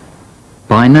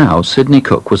 By now, Sidney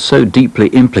Cooke was so deeply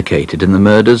implicated in the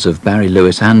murders of Barry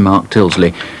Lewis and Mark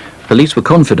Tildesley, police were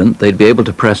confident they'd be able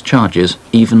to press charges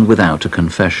even without a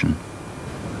confession.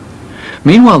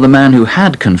 Meanwhile, the man who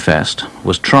had confessed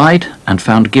was tried and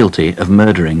found guilty of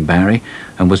murdering Barry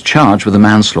and was charged with the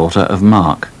manslaughter of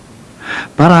Mark.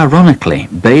 But ironically,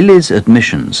 Bailey's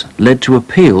admissions led to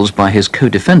appeals by his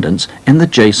co-defendants in the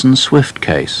Jason Swift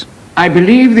case. I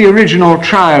believe the original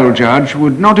trial judge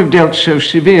would not have dealt so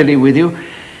severely with you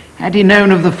had he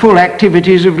known of the full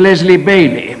activities of Leslie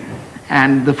Bailey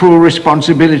and the full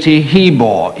responsibility he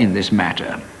bore in this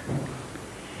matter.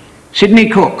 Sidney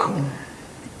Cooke,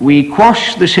 we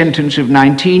quash the sentence of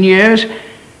 19 years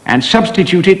and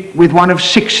substitute it with one of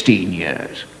 16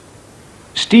 years.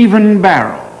 Stephen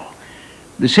Barrell.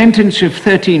 The sentence of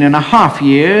 13.5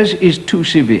 years is too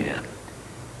severe.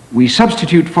 We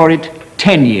substitute for it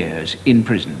 10 years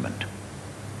imprisonment.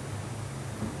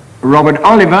 Robert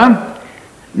Oliver,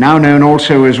 now known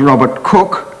also as Robert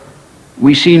Cooke,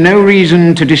 we see no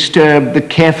reason to disturb the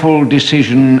careful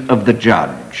decision of the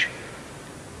judge.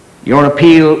 Your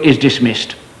appeal is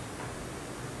dismissed.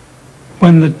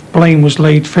 When the blame was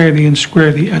laid fairly and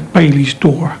squarely at Bailey's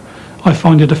door, I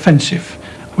find it offensive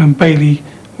when Bailey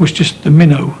was just the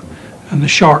minnow and the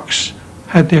sharks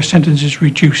had their sentences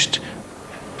reduced.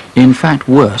 In fact,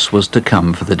 worse was to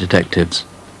come for the detectives.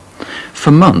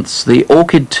 For months, the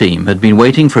Orchid team had been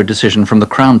waiting for a decision from the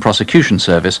Crown Prosecution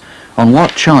Service on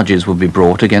what charges would be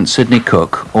brought against Sidney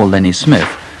Cooke or Lenny Smith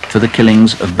for the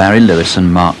killings of Barry Lewis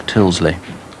and Mark Tildesley.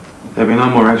 There'd be no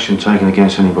more action taken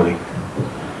against anybody.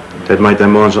 They'd made their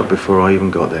minds up before I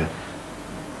even got there.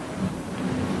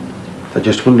 They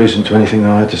just wouldn't listen to anything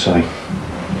I had to say.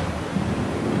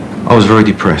 I was very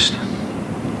depressed.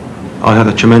 I had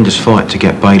a tremendous fight to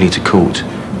get Bailey to court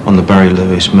on the Barry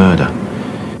Lewis murder.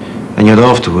 And yet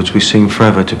afterwards we seemed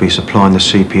forever to be supplying the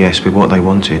CPS with what they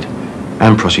wanted,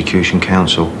 and prosecution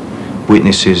counsel,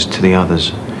 witnesses to the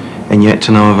others, and yet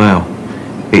to no avail.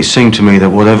 It seemed to me that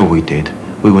whatever we did,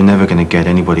 we were never going to get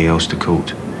anybody else to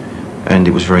court. And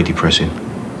it was very depressing.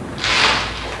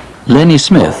 Lenny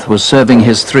Smith was serving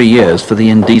his 3 years for the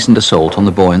indecent assault on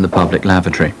the boy in the public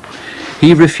lavatory.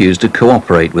 He refused to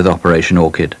cooperate with Operation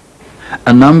Orchid.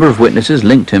 A number of witnesses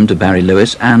linked him to Barry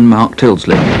Lewis and Mark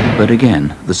Tildesley, but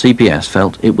again, the CPS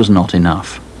felt it was not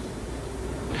enough.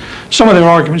 Some of their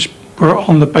arguments were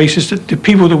on the basis that the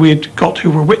people that we had got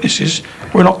who were witnesses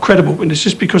were not credible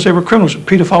witnesses because they were criminals and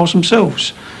paedophiles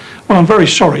themselves. Well, I'm very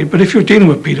sorry, but if you're dealing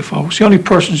with paedophiles, the only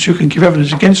persons who can give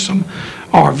evidence against them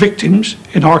are victims,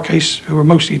 in our case, who are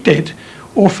mostly dead,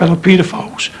 or fellow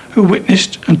paedophiles who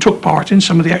witnessed and took part in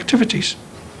some of the activities.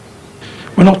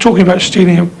 We're not talking about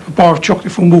stealing a bar of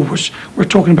chocolate from Woolworths. We're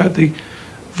talking about the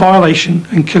violation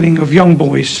and killing of young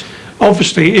boys.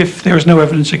 Obviously, if there is no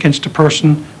evidence against a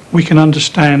person, we can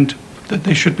understand that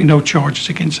there should be no charges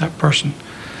against that person.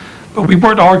 But we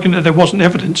weren't arguing that there wasn't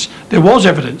evidence. There was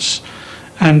evidence,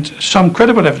 and some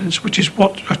credible evidence, which is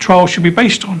what a trial should be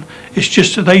based on. It's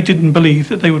just that they didn't believe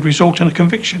that they would result in a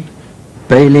conviction.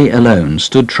 Bailey alone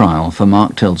stood trial for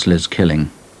Mark Tildesley's killing.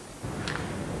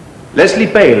 Leslie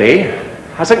Bailey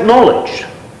has acknowledged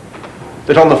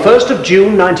that on the 1st of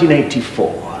June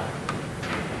 1984,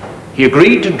 he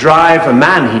agreed to drive a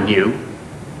man he knew,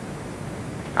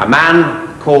 a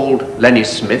man called Lenny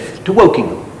Smith, to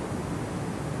Wokingham.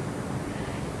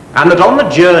 And that on the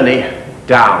journey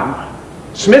down,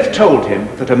 Smith told him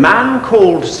that a man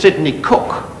called Sidney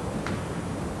Cooke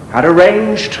had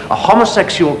arranged a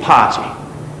homosexual party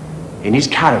in his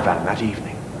caravan that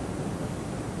evening.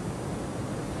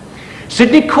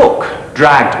 Sidney Cooke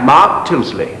dragged Mark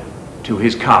Tildesley to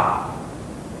his car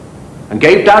and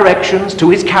gave directions to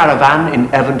his caravan in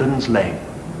Evandon's Lane.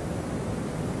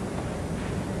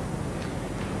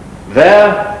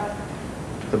 There,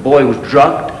 the boy was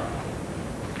drugged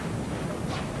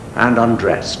and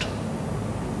undressed.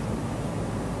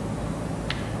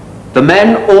 The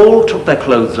men all took their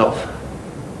clothes off,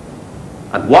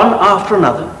 and one after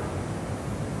another,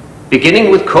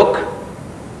 beginning with Cooke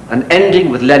and ending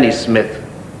with Lenny Smith,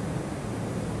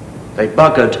 they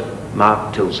buggered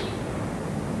Mark Tildesley.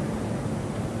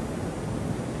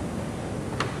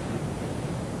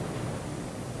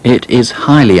 It is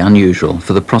highly unusual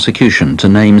for the prosecution to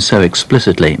name so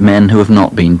explicitly men who have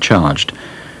not been charged.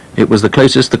 It was the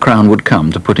closest the Crown would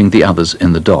come to putting the others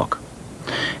in the dock.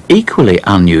 Equally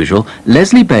unusual,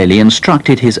 Leslie Bailey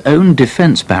instructed his own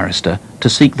defence barrister to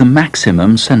seek the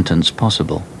maximum sentence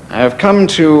possible. I have come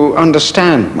to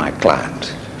understand my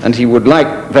client, and he would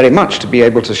like very much to be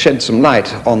able to shed some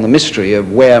light on the mystery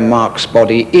of where Mark's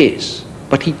body is,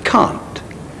 but he can't.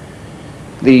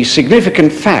 The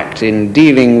significant fact in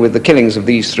dealing with the killings of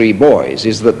these three boys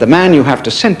is that the man you have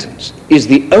to sentence is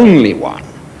the only one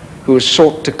who has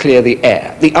sought to clear the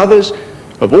air. The others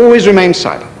have always remained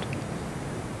silent.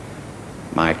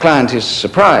 My client is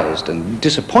surprised and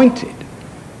disappointed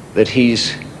that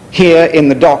he's here in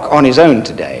the dock on his own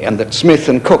today and that Smith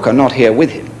and Cooke are not here with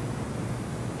him.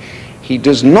 He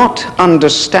does not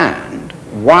understand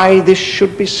why this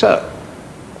should be so.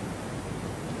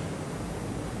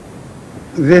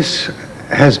 This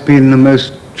has been the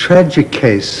most tragic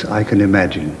case I can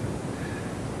imagine.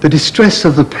 The distress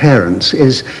of the parents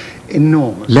is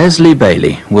enormous. Leslie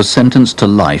Bailey was sentenced to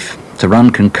life, to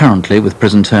run concurrently with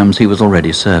prison terms he was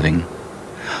already serving.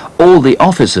 All the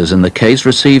officers in the case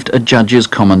received a judge's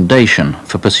commendation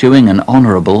for pursuing an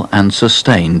honourable and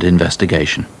sustained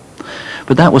investigation.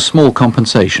 But that was small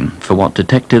compensation for what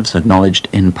detectives acknowledged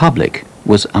in public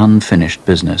was unfinished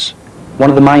business.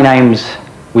 One of the main aims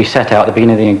we set out at the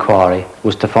beginning of the inquiry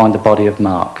was to find the body of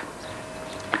Mark.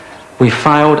 We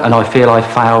failed, and I feel I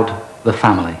failed the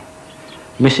family.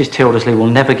 Mrs. Tildesley will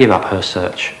never give up her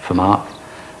search for Mark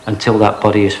until that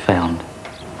body is found.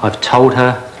 I've told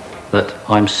her that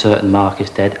I'm certain Mark is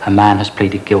dead. A man has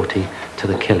pleaded guilty to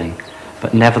the killing.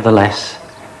 But nevertheless,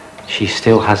 she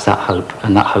still has that hope,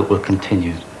 and that hope will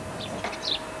continue.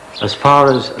 As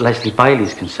far as Leslie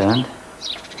Bailey's concerned,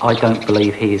 I don't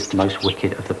believe he is the most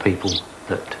wicked of the people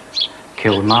that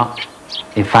killed Mark.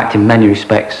 In fact, in many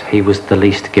respects, he was the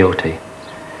least guilty.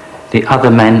 The other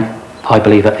men, I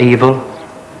believe, are evil,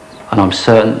 and I'm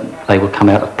certain they will come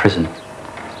out of prison.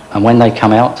 And when they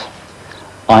come out,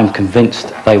 I'm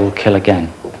convinced they will kill again.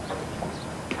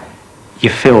 You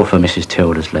feel for Mrs.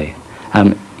 Tildesley.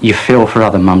 You feel for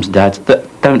other mums, dads that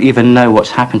don't even know what's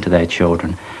happened to their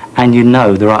children. And you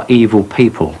know there are evil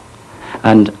people.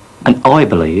 And I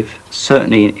believe,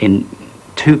 certainly in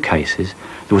 2 cases,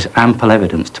 there was ample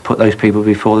evidence to put those people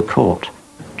before the court.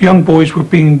 Young boys were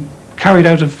being carried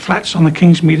out of flats on the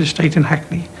Kingsmead estate in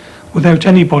Hackney without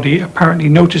anybody apparently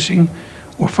noticing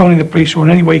or phoning the police or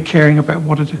in any way caring about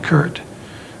what had occurred.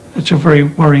 It's a very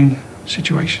worrying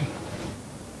situation.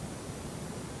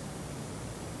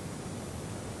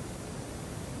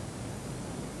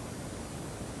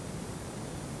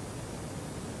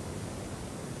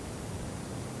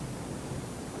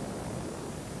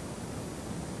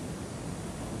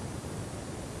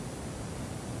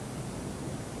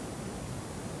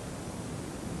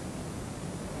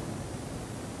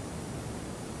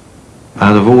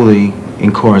 Out of all the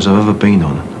inquiries I've ever been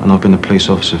on, and I've been a police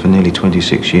officer for nearly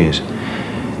 26 years,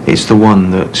 it's the one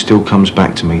that still comes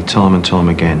back to me time and time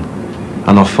again.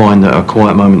 And I find that at a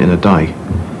quiet moment in the day,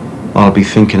 I'll be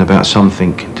thinking about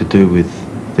something to do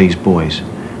with these boys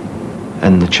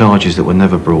and the charges that were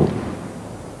never brought.